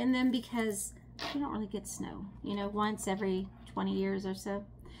snow in them because you don't really get snow, you know, once every 20 years or so.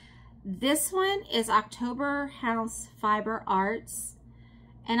 This one is October House Fiber Arts,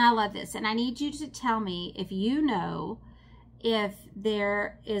 and I love this. And I need you to tell me if you know if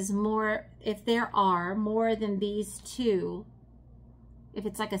there are more than these two, if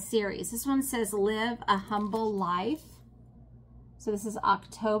it's like a series. This one says Live a Humble Life. So this is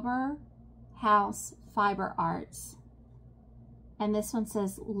October House Fiber Arts. And this one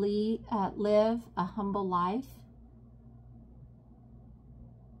says Live a Humble Life.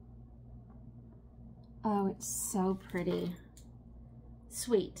 Oh, it's so pretty.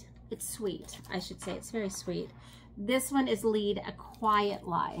 Sweet. It's sweet, I should say. It's very sweet. This one is Lead a Quiet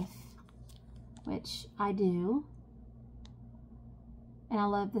Life, which I do. And I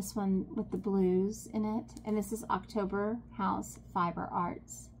love this one with the blues in it. And this is October House Fiber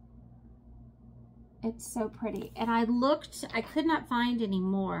Arts. It's so pretty. And I looked, I could not find any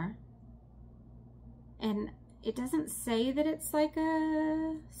more. And it doesn't say that it's like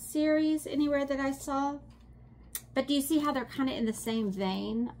a series anywhere that I saw. But do you see how they're kind of in the same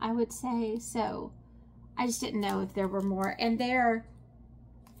vein, I would say? So I just didn't know if there were more. And they're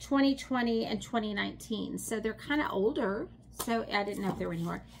 2020 and 2019. So they're kind of older. So I didn't know if there were any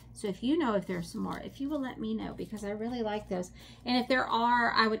more. So if you know if there's some more, if you will let me know, because I really like those. And if there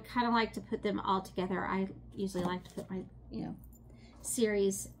are, I would kind of like to put them all together. I usually like to put my, you know,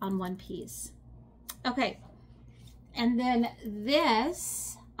 series on one piece. Okay. And then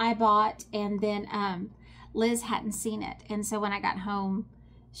this I bought, and then Liz hadn't seen it. And so when I got home,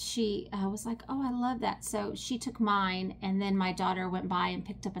 she was like, oh, I love that. So she took mine, and then my daughter went by and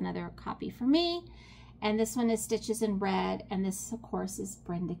picked up another copy for me. And this one is Stitches in Red, and this, of course, is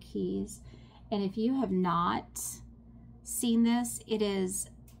Brenda Keyes. And if you have not seen this, it is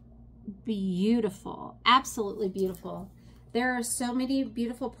beautiful, absolutely beautiful. There are so many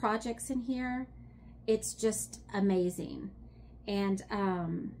beautiful projects in here. It's just amazing. And I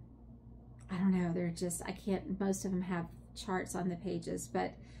don't know, they're just, I can't, most of them have charts on the pages,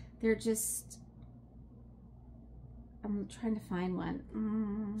 but they're just, I'm trying to find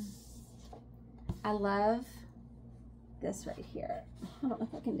one. I love this right here. I don't know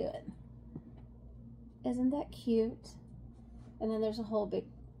if I can do it. Isn't that cute? And then there's a whole big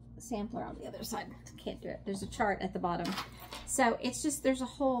sampler on the other side. Can't do it. There's a chart at the bottom. So it's just, there's a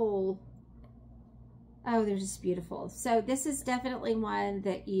whole, oh, they're just beautiful. So this is definitely one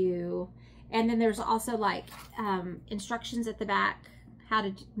that you, and then there's also like instructions at the back, how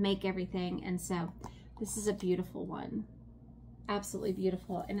to make everything. And so this is a beautiful one. Absolutely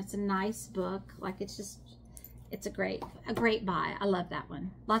beautiful. And it's a nice book. Like it's just, it's a great buy. I love that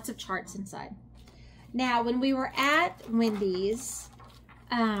one. Lots of charts inside. Now, when we were at Wendy's,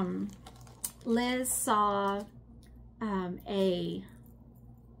 Liz saw a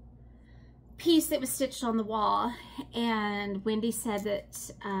piece that was stitched on the wall, and Wendy said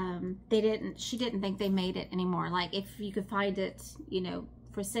that she didn't think they made it anymore. Like if you could find it, you know,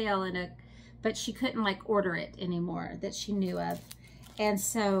 for sale in a, but she couldn't like order it anymore that she knew of. And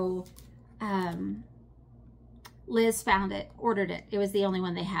so Liz found it, ordered it. It was the only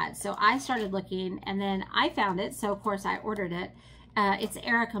one they had. So I started looking, and then I found it. So of course I ordered it. It's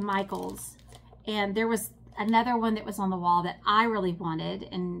Erica Michaels, and there was another one that was on the wall that I really wanted,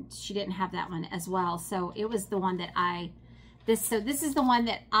 and she didn't have that one as well. So it was the one that this is the one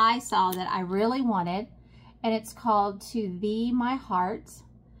that I saw that I really wanted, and it's called To Thee My Heart.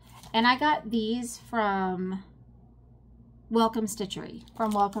 And I got these from Welcome Stitchery,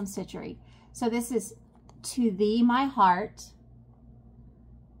 So this is To Thee My Heart.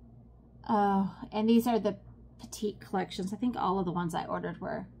 Oh, and these are the petite collections. I think all of the ones I ordered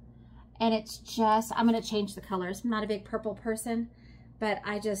were. And it's just, I'm going to change the colors. I'm not a big purple person, but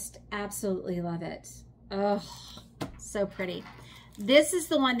I just absolutely love it. Oh, so pretty. This is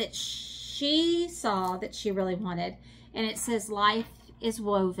the one that she saw that she really wanted. And it says, Life is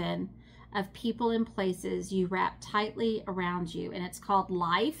woven of people and places you wrap tightly around you. And it's called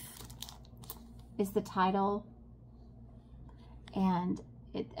Life is the title. And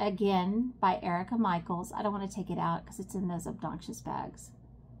it, again, by Erica Michaels. I don't want to take it out because it's in those obnoxious bags.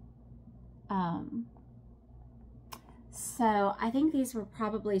 So I think these were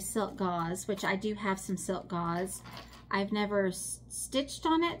probably silk gauze, which I do have some silk gauze. I've never stitched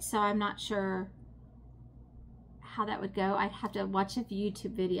on it, so I'm not sure how that would go. I'd have to watch a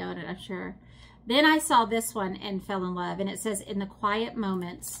YouTube video on it, I'm sure. Then I saw this one and fell in love, and it says, In the Quiet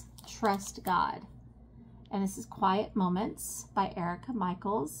Moments, Trust God. And this is Quiet Moments by Erica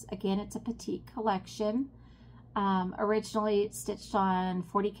Michaels. Again, it's a petite collection. Originally stitched on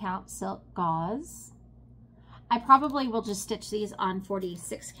 40 count silk gauze. I probably will just stitch these on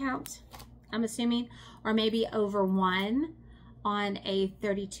 46 count, I'm assuming, or maybe over one on a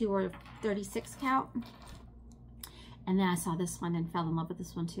 32 or 36 count. And then I saw this one and fell in love with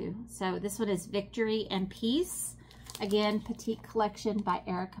this one too. So this one is Victory and Peace. Again, petite collection by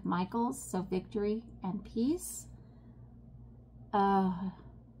Erica Michaels. So Victory and Peace.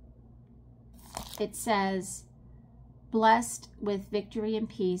 It says, blessed with victory and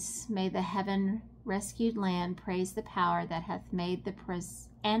peace, may the heaven rescued land praise the power that hath made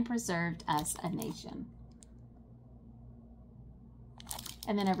and preserved us a nation.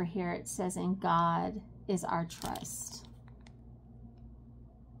 And then over here it says, in God is our trust.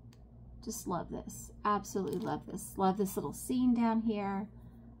 Just love this. Absolutely love this. Love this little scene down here.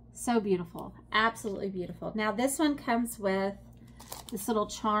 So beautiful. Absolutely beautiful. Now this one comes with this little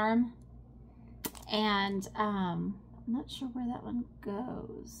charm. And I'm not sure where that one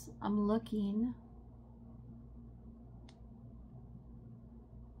goes. I'm looking.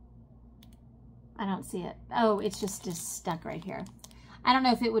 I don't see it. Oh, it's just stuck right here. I don't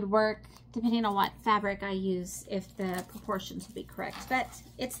know if it would work depending on what fabric I use, if the proportions will be correct, but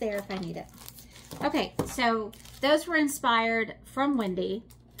it's there if I need it. Okay, so those were inspired from Wendy,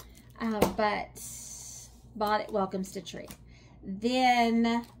 but bought at Welcome Stitchery.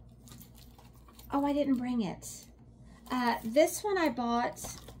 Then, oh, I didn't bring it. This one I bought,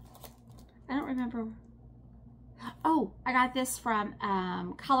 I don't remember. Oh, I got this from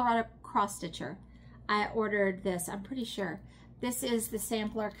Colorado Cross Stitcher. I ordered this, I'm pretty sure. This is the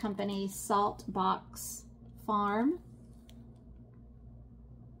sampler company Salt Box Farm.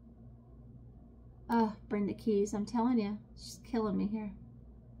 Oh, Brenda Keys, I'm telling you, she's killing me here.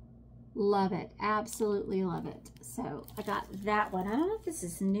 Love it, absolutely love it. So I got that one. I don't know if this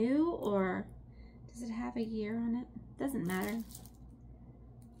is new or does it have a year on it? Doesn't matter.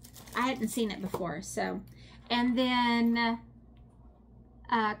 I hadn't seen it before, so. And then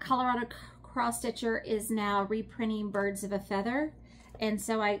Colorado Cross Stitcher is now reprinting Birds of a Feather, and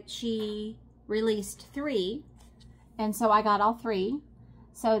so she released 3, and so I got all 3.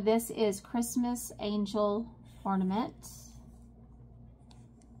 So this is Christmas Angel Ornament.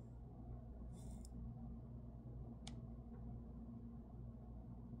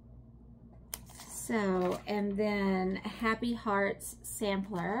 So, and then Happy Hearts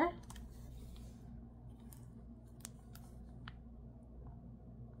Sampler.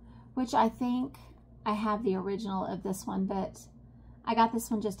 Which I think I have the original of this one, but I got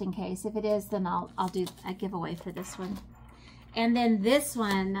this one just in case. If it is, then I'll do a giveaway for this one. And then this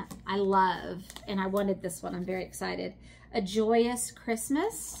one I love, and I wanted this one. I'm very excited. A Joyous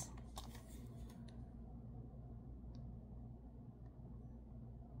Christmas.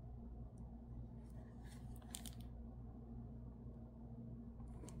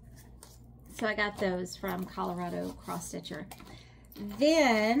 So I got those from Colorado Cross Stitcher.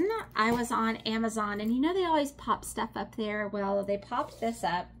 Then I was on Amazon, and you know they always pop stuff up there. Well, they popped this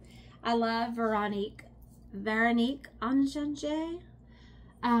up. I love Veronique Anjanje.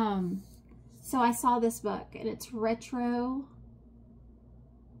 So I saw this book, and it's retro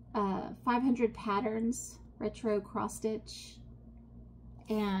 500 patterns, retro cross stitch,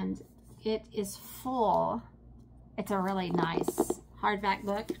 and it is full. It's a really nice hardback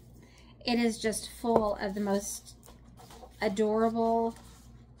book. It is just full of the most adorable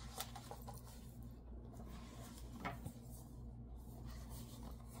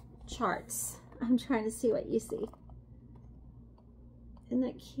charts. I'm trying to see what you see. Isn't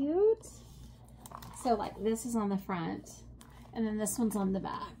that cute? So like this is on the front, and then this one's on the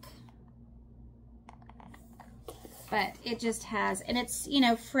back. But it just has, and it's, you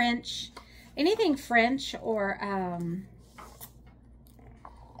know, French, anything French or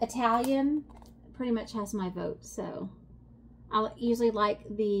Italian pretty much has my vote. So I usually like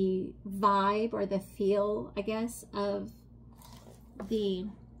the vibe or the feel, I guess, of the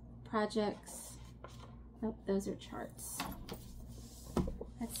projects. Oh, those are charts.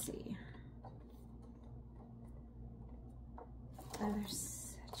 Let's see. Oh,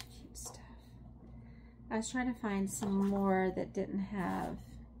 there's such cute stuff. I was trying to find some more that didn't have.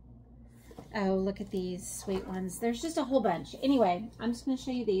 Oh, look at these sweet ones. There's just a whole bunch. Anyway, I'm just going to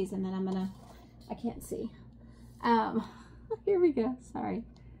show you these, and then I'm going to, I can't see. Here we go. Sorry.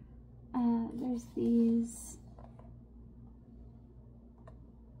 There's these.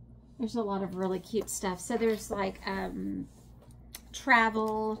 There's a lot of really cute stuff. So there's like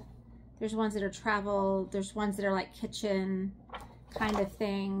travel. There's ones that are travel. There's ones that are like kitchen kind of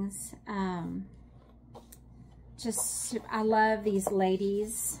things. just, I love these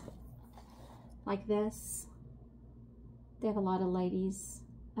ladies like this. They have a lot of ladies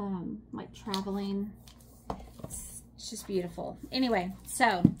like traveling. It's just beautiful. Anyway,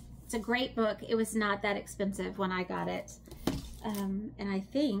 so it's a great book. It was not that expensive when I got it. And I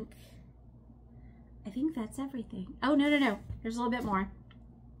think that's everything. Oh, no. There's a little bit more.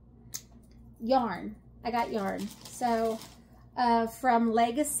 Yarn. I got yarn. So from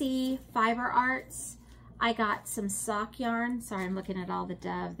Legacy Fiber Arts, I got some sock yarn. Sorry, I'm looking at all the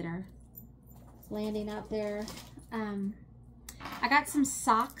dove that are landing out there. I got some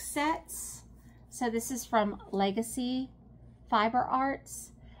sock sets. So this is from Legacy Fiber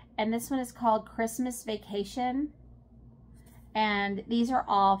Arts. And this one is called Christmas Vacation. And these are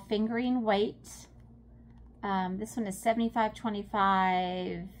all fingering weight. This one is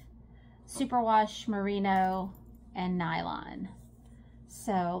 75/25 superwash merino and nylon.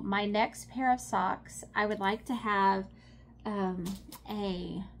 So my next pair of socks, I would like to have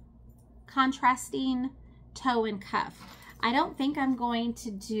a contrasting toe and cuff. I don't think I'm going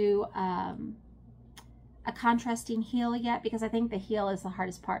to do a contrasting heel yet because I think the heel is the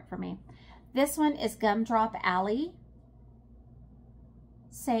hardest part for me. This one is Gumdrop Alley.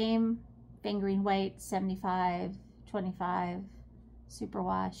 Same fingering weight, 75/25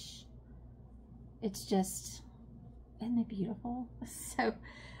 superwash. It's just, isn't it beautiful? So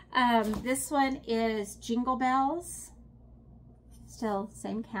this one is Jingle Bells. Still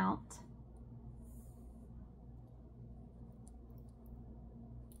same count.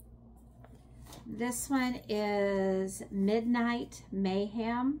 This one is Midnight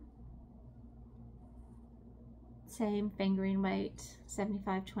Mayhem. Same fingering weight,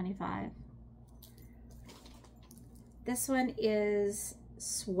 75/25. This one is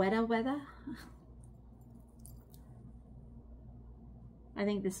Sweater Weather. I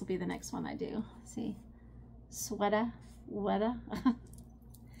think this will be the next one I do. See, Sweater Weather.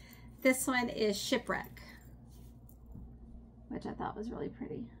 This one is Shipwreck, which I thought was really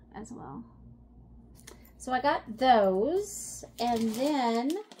pretty as well. So I got those, and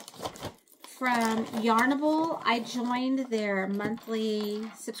then from Yarnable, I joined their monthly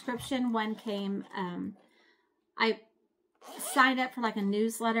subscription. One came, I signed up for like a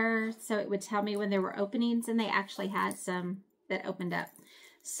newsletter, so it would tell me when there were openings, and they actually had some that opened up.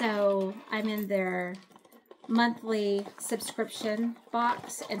 So I'm in their monthly subscription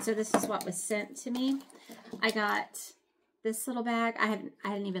box, and so this is what was sent to me. I got this little bag. I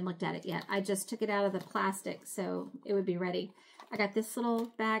hadn't even looked at it yet. I just took it out of the plastic so it would be ready. I got this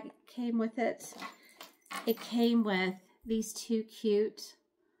little bag. It came with it. It came with these two cute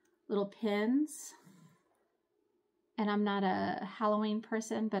little pins. And I'm not a Halloween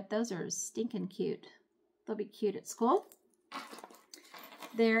person, but those are stinking cute. They'll be cute at school.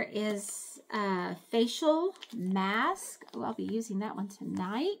 There is a facial mask. Oh, I'll be using that one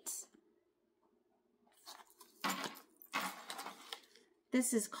tonight.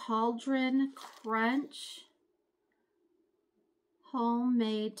 This is Cauldron Crunch.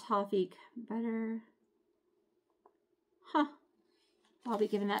 Homemade toffee butter. Huh. I'll be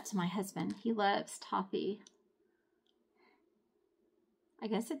giving that to my husband. He loves toffee. I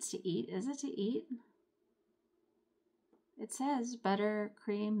guess it's to eat. Is it to eat? It says butter,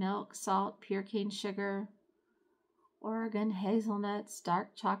 cream, milk, salt, pure cane sugar, Oregon hazelnuts,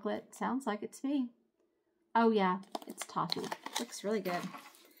 dark chocolate. Sounds like it to me. Oh yeah, it's toffee. Looks really good.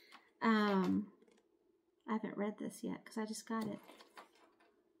 I haven't read this yet because I just got it.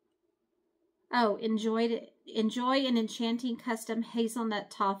 Oh, enjoy an enchanting custom hazelnut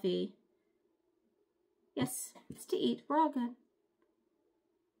toffee. Yes, it's to eat. We're all good.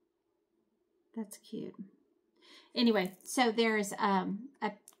 That's cute. Anyway, so there's a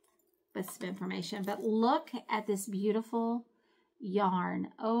bit of information, but look at this beautiful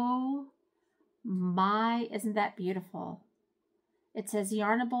yarn. Oh my, isn't that beautiful? It says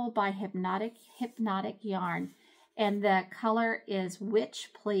Yarnable by Hypnotic Yarn, and the color is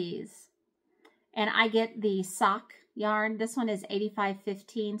Witch Please. And I get the sock yarn. This one is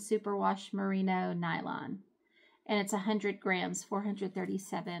 85/15 superwash merino nylon, and it's 100 grams,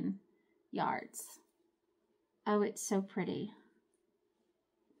 437 yards. Oh, it's so pretty.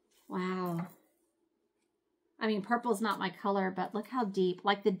 Wow. I mean, purple's not my color, but look how deep.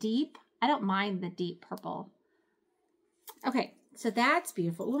 Like the deep, I don't mind the deep purple. Okay, so that's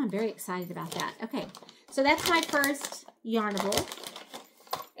beautiful. Ooh, I'm very excited about that. Okay, so that's my first Yarnable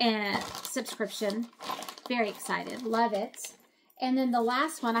and subscription. Very excited. Love it. And then the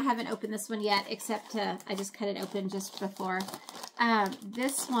last one, I haven't opened this one yet, except I just cut it open just before.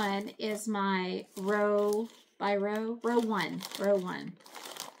 This one is my row by row one.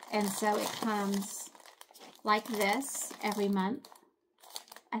 And so it comes like this every month.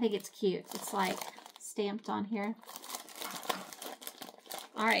 I think it's cute. It's like stamped on here.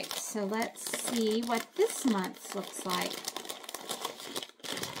 All right, so let's see what this month's looks like.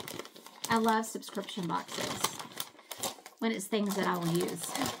 I love subscription boxes when it's things that I will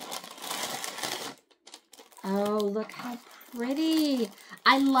use. Oh, look how pretty.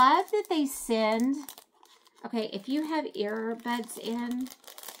 I love that they send, okay, if you have earbuds in,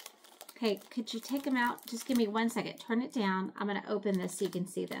 okay, could you take them out? Just give me 1 second. Turn it down. I'm going to open this so you can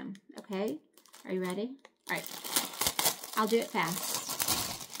see them, okay? Are you ready? All right. I'll do it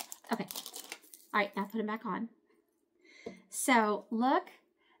fast. Okay. All right, now put them back on. So, look.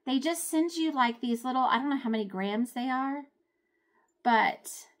 They just send you like these little, I don't know how many grams they are, but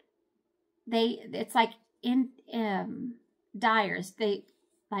it's like in dyers. They,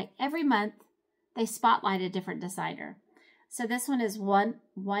 like every month, they spotlight a different designer. So this one is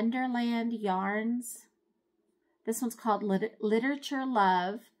Wonderland Yarns. This one's called Literature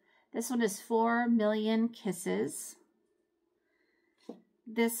Love. This one is 4 Million Kisses.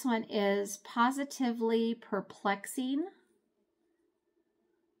 This one is Positively Perplexing.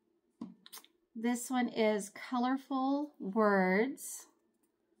 This one is Colorful Words.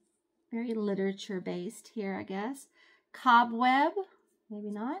 Very literature-based here, I guess. Cobweb.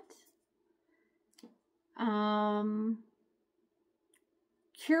 Maybe not.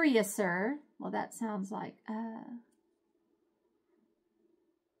 Curiouser. Well, that sounds like...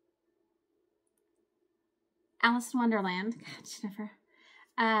 Alice in Wonderland. God,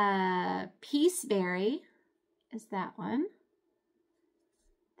 Jennifer. Peaceberry is that one.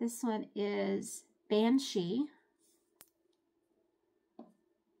 This one is Banshee.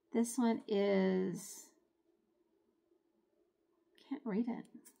 This one is, can't read it,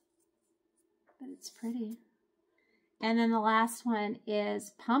 but it's pretty. And then the last one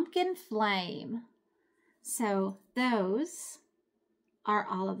is Pumpkin Flame. So those are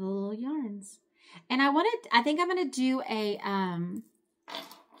all of the little yarns. And I think I'm going to do a,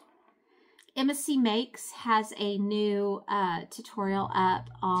 Embassy Makes has a new tutorial up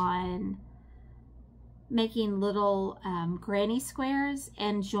on making little granny squares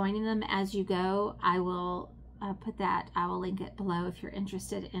and joining them as you go. I will put that, I will link it below if you're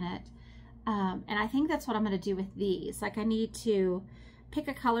interested in it. And I think that's what I'm going to do with these. Like I need to pick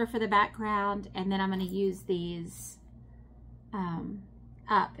a color for the background, and then I'm going to use these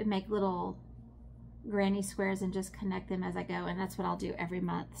up and make little granny squares and just connect them as I go. And that's what I'll do every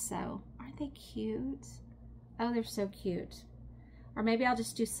month. So aren't they cute? Oh, they're so cute. Or maybe I'll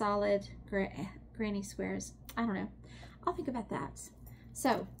just do solid granny squares. I don't know. I'll think about that.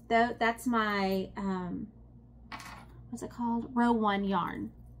 So that's my, what's it called? Row 1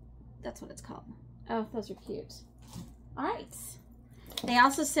 yarn. That's what it's called. Oh, those are cute. All right. They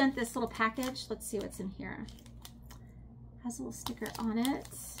also sent this little package. Let's see what's in here. Has a little sticker on it.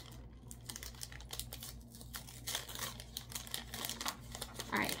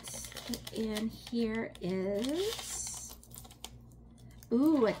 All right. In here is,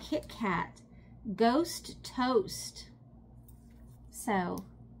 ooh, a Kit Kat Ghost Toast. So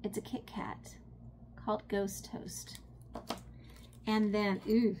it's a Kit Kat called Ghost Toast. And then,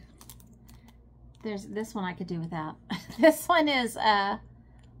 ooh, there's this one I could do without. This one is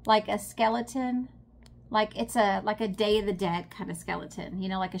like a skeleton, like it's like a Day of the Dead kind of skeleton, you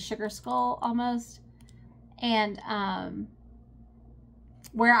know, like a sugar skull almost. And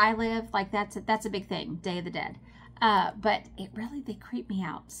where I live, like that's a big thing, Day of the Dead. But it really, they creep me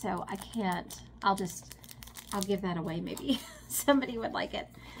out, so I can't. I'll give that away maybe. Somebody would like it.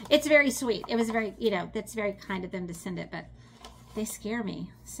 It's very sweet. It was very, you know, that's very kind of them to send it, but they scare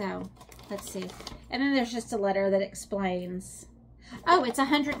me. So let's see. And then there's just a letter that explains. Oh, it's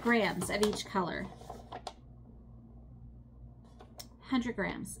 100 grams of each color. 100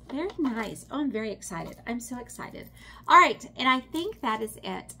 grams. Very nice. Oh, I'm very excited. I'm so excited. All right, and I think that is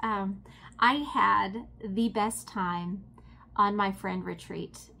it. I had the best time on my friend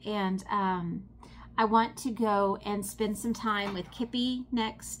retreat, and I want to go and spend some time with Kippy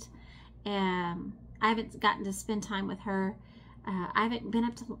next. I haven't gotten to spend time with her. I haven't been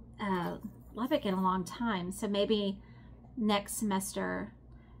up to Lubbock in a long time, so maybe next semester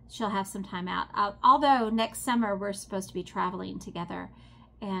she'll have some time out. Although next summer we're supposed to be traveling together,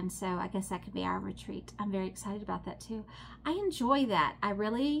 and so I guess that could be our retreat. I'm very excited about that too. I enjoy that. I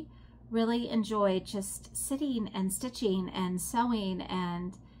really, really enjoy just sitting and stitching and sewing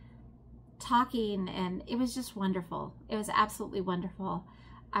and talking, and it was just wonderful. It was absolutely wonderful.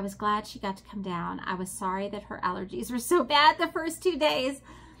 I was glad she got to come down. I was sorry that her allergies were so bad the first 2 days.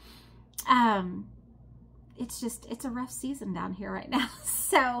 It's a rough season down here right now.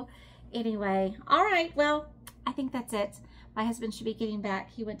 So Anyway, all right, well, I think that's it. My husband should be getting back.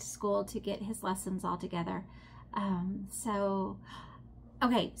 He went to school to get his lessons all together.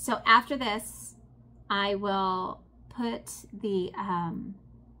 Okay, so after this, I will put the,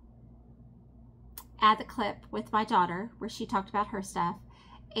 add the clip with my daughter where she talked about her stuff.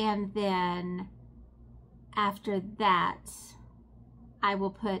 And then after that, I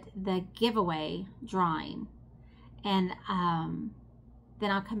will put the giveaway drawing. And then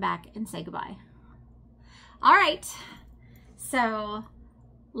I'll come back and say goodbye. All right, so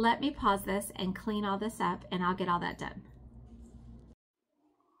let me pause this and clean all this up and I'll get all that done.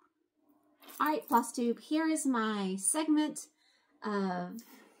 All right, Flosstube, here is my segment of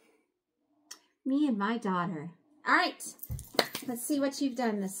me and my daughter. All right, let's see what you've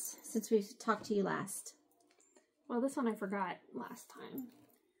done since we've talked to you last. Well, this one I forgot last time.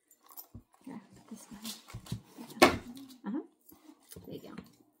 Here, put this one. There you go.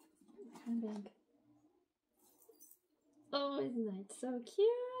 Kind of big. Oh, isn't that so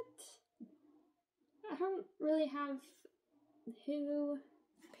cute? I don't really have who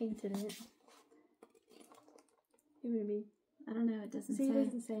painted it. Who would it be? I don't know. It doesn't say. It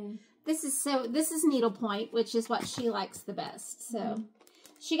doesn't say. This is needlepoint, which is what she likes the best. So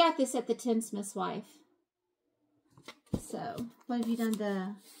she got this at the Tinsmith's Wife. So what have you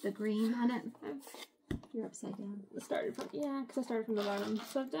done? The green on it? You're upside down. Because I started from the bottom.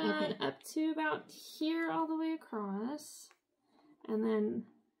 So I've done up to about here all the way across. And then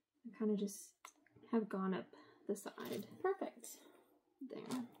I kind of just have gone up the side. Perfect.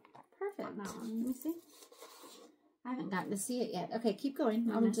 There. Perfect. That one. Let me see. I haven't gotten to see it yet. Okay, keep going.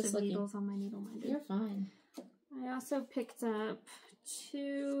 I'm just looking. Needles on my needle minder. You're fine. I also picked up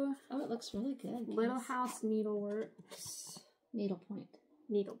 2. Oh, it looks really good. Little House Needleworks. Needlepoint.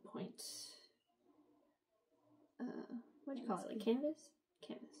 Needlepoint. What do you call it? Like canvas?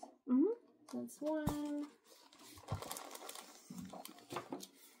 Canvas. So that's one.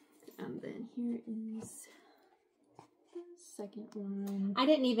 And then here is the second one. I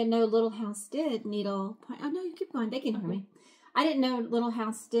didn't even know Little House did needlepoint. Oh, no, you keep going. They can hear me. I didn't know Little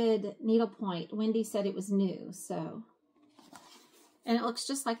House did needlepoint. Wendy said it was new, so. And it looks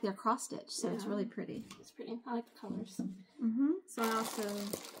just like they're cross stitch, so it's really pretty. It's pretty. I like the colors. So I also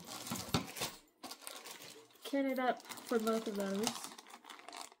kitted up for both of those.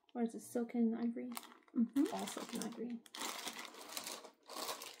 Or is it Silken Ivory? All Silken Ivory.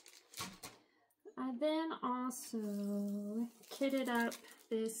 I then also kitted up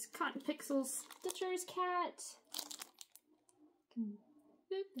this Cotton Pixels Stitchers cat.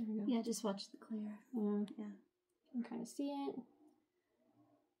 There we go. Yeah, just watch the clear. Yeah. You can kind of see it.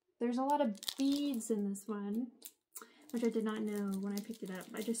 There's a lot of beads in this one, which I did not know when I picked it up.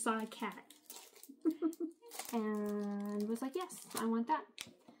 I just saw a cat and was like, yes, I want that.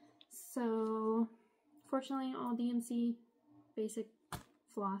 So, fortunately, all DMC basic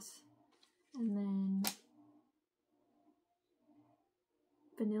floss. And then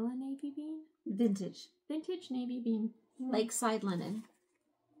vanilla navy bean? Vintage. Vintage navy bean. Lakeside linen.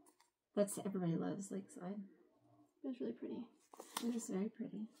 Everybody loves Lakeside. It was really pretty. It is very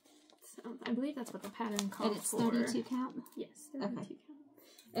pretty. So, I believe that's what the pattern calls And it's for. 32 count? Yes, 32 count.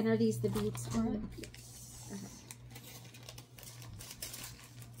 And are these the beads for it? Yes.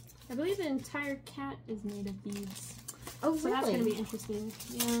 I believe the entire cat is made of beads. Oh, so that's going to be interesting.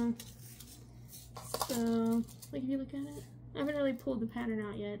 Yeah. So, like if you look at it, I haven't really pulled the pattern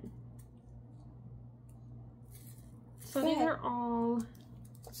out yet. So these are all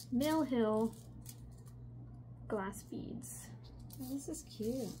Mill Hill glass beads. Oh, this is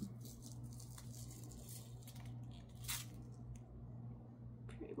cute.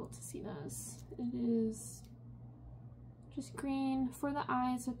 If you're able to see those, it is just green for the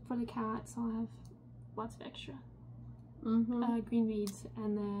eyes for the cat, so I'll have lots of extra green beads,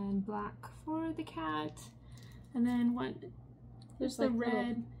 and then black for the cat, and then what? There's the like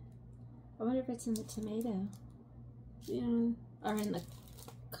red. I wonder if it's in the tomato. Yeah. Or in the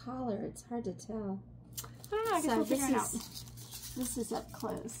collar. It's hard to tell. I don't know. I guess we'll figure it out. This is up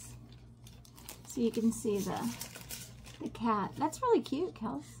close, so you can see the cat. That's really cute,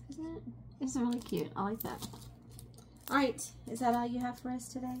 Kels, isn't it? It's really cute. I like that. All right, is that all you have for us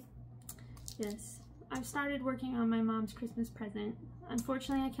today? Yes. I've started working on my mom's Christmas present.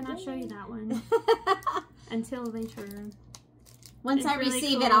 Unfortunately, I cannot show you that one until later. Once I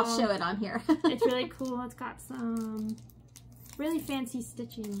receive it, I'll show it on here. It's really cool. It's got some really fancy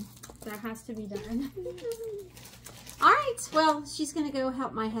stitching that has to be done. All right. Well, she's going to go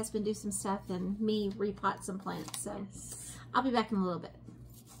help my husband do some stuff and me repot some plants. So I'll be back in a little bit.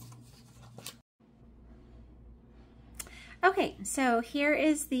 Okay, so here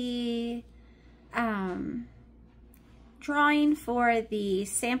is the drawing for the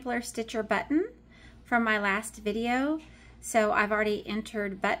sampler stitcher button from my last video. So I've already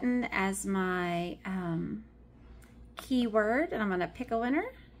entered button as my keyword, and I'm going to pick a winner.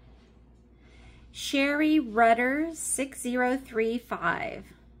 Sherry Rudder 6035.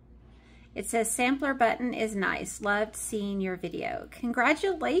 It says sampler button is nice. Loved seeing your video.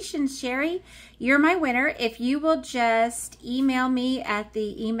 Congratulations, Sherry. You're my winner. If you will just email me at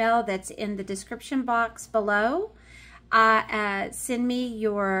the email that's in the description box below, send me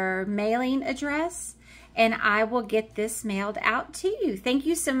your mailing address and I will get this mailed out to you. Thank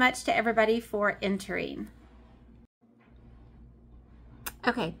you so much to everybody for entering.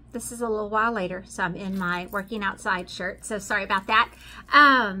 Okay, this is a little while later, so I'm in my working outside shirt, so sorry about that.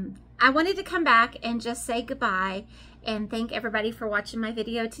 I wanted to come back and just say goodbye and thank everybody for watching my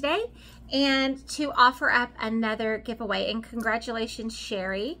video today and to offer up another giveaway. And congratulations,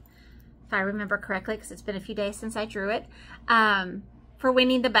 Sherry, if I remember correctly, because it's been a few days since I drew it, for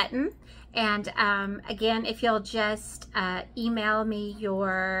winning the button. And again, if you'll just email me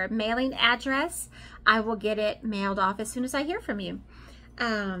your mailing address, I will get it mailed off as soon as I hear from you.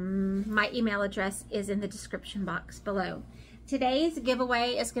 My email address is in the description box below. Today's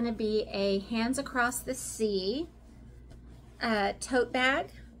giveaway is going to be a Hands Across the Sea tote bag.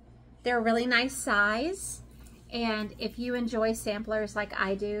 They're a really nice size, and if you enjoy samplers like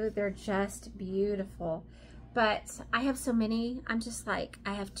I do, they're just beautiful. But I have so many, I'm just like,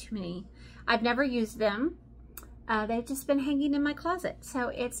 I have too many. I've never used them. They've just been hanging in my closet, so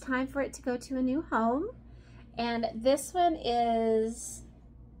it's time for it to go to a new home. And this one is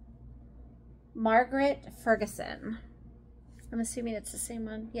Margaret Ferguson. I'm assuming it's the same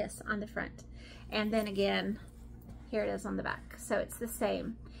one. Yes, on the front. And then again, here it is on the back. So it's the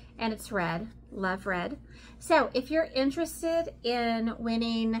same. And it's red. Love red. So if you're interested in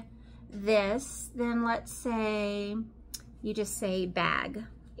winning this, then let's say you just say bag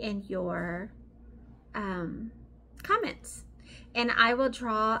in your comments. And I will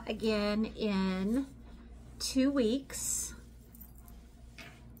draw again in 2 weeks.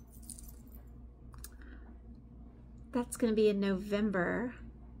 That's going to be in November.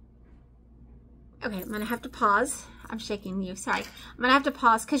 Okay, I'm going to have to pause. I'm shaking you, sorry. I'm going to have to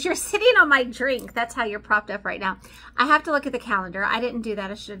pause because you're sitting on my drink. That's how you're propped up right now. I have to look at the calendar. I didn't do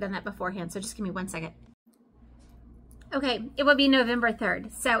that. I should have done that beforehand, so just give me 1 second. Okay, it will be November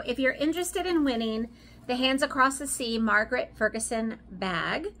 3rd. So if you're interested in winning the Hands Across the Sea Margaret Ferguson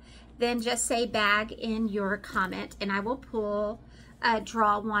bag, then just say bag in your comment and I will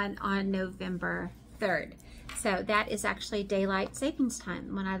draw one on November 3rd. So that is actually daylight savings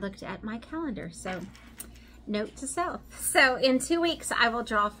time when I looked at my calendar. So note to self. So in 2 weeks, I will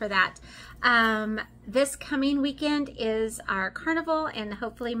draw for that. This coming weekend is our carnival, and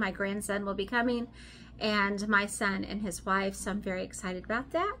hopefully my grandson will be coming, and my son and his wife. So I'm very excited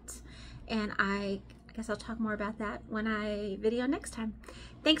about that. And I guess I'll talk more about that when I video next time.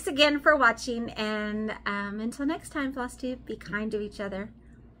 Thanks again for watching, and until next time, Flosstube, be kind to each other.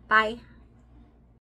 Bye.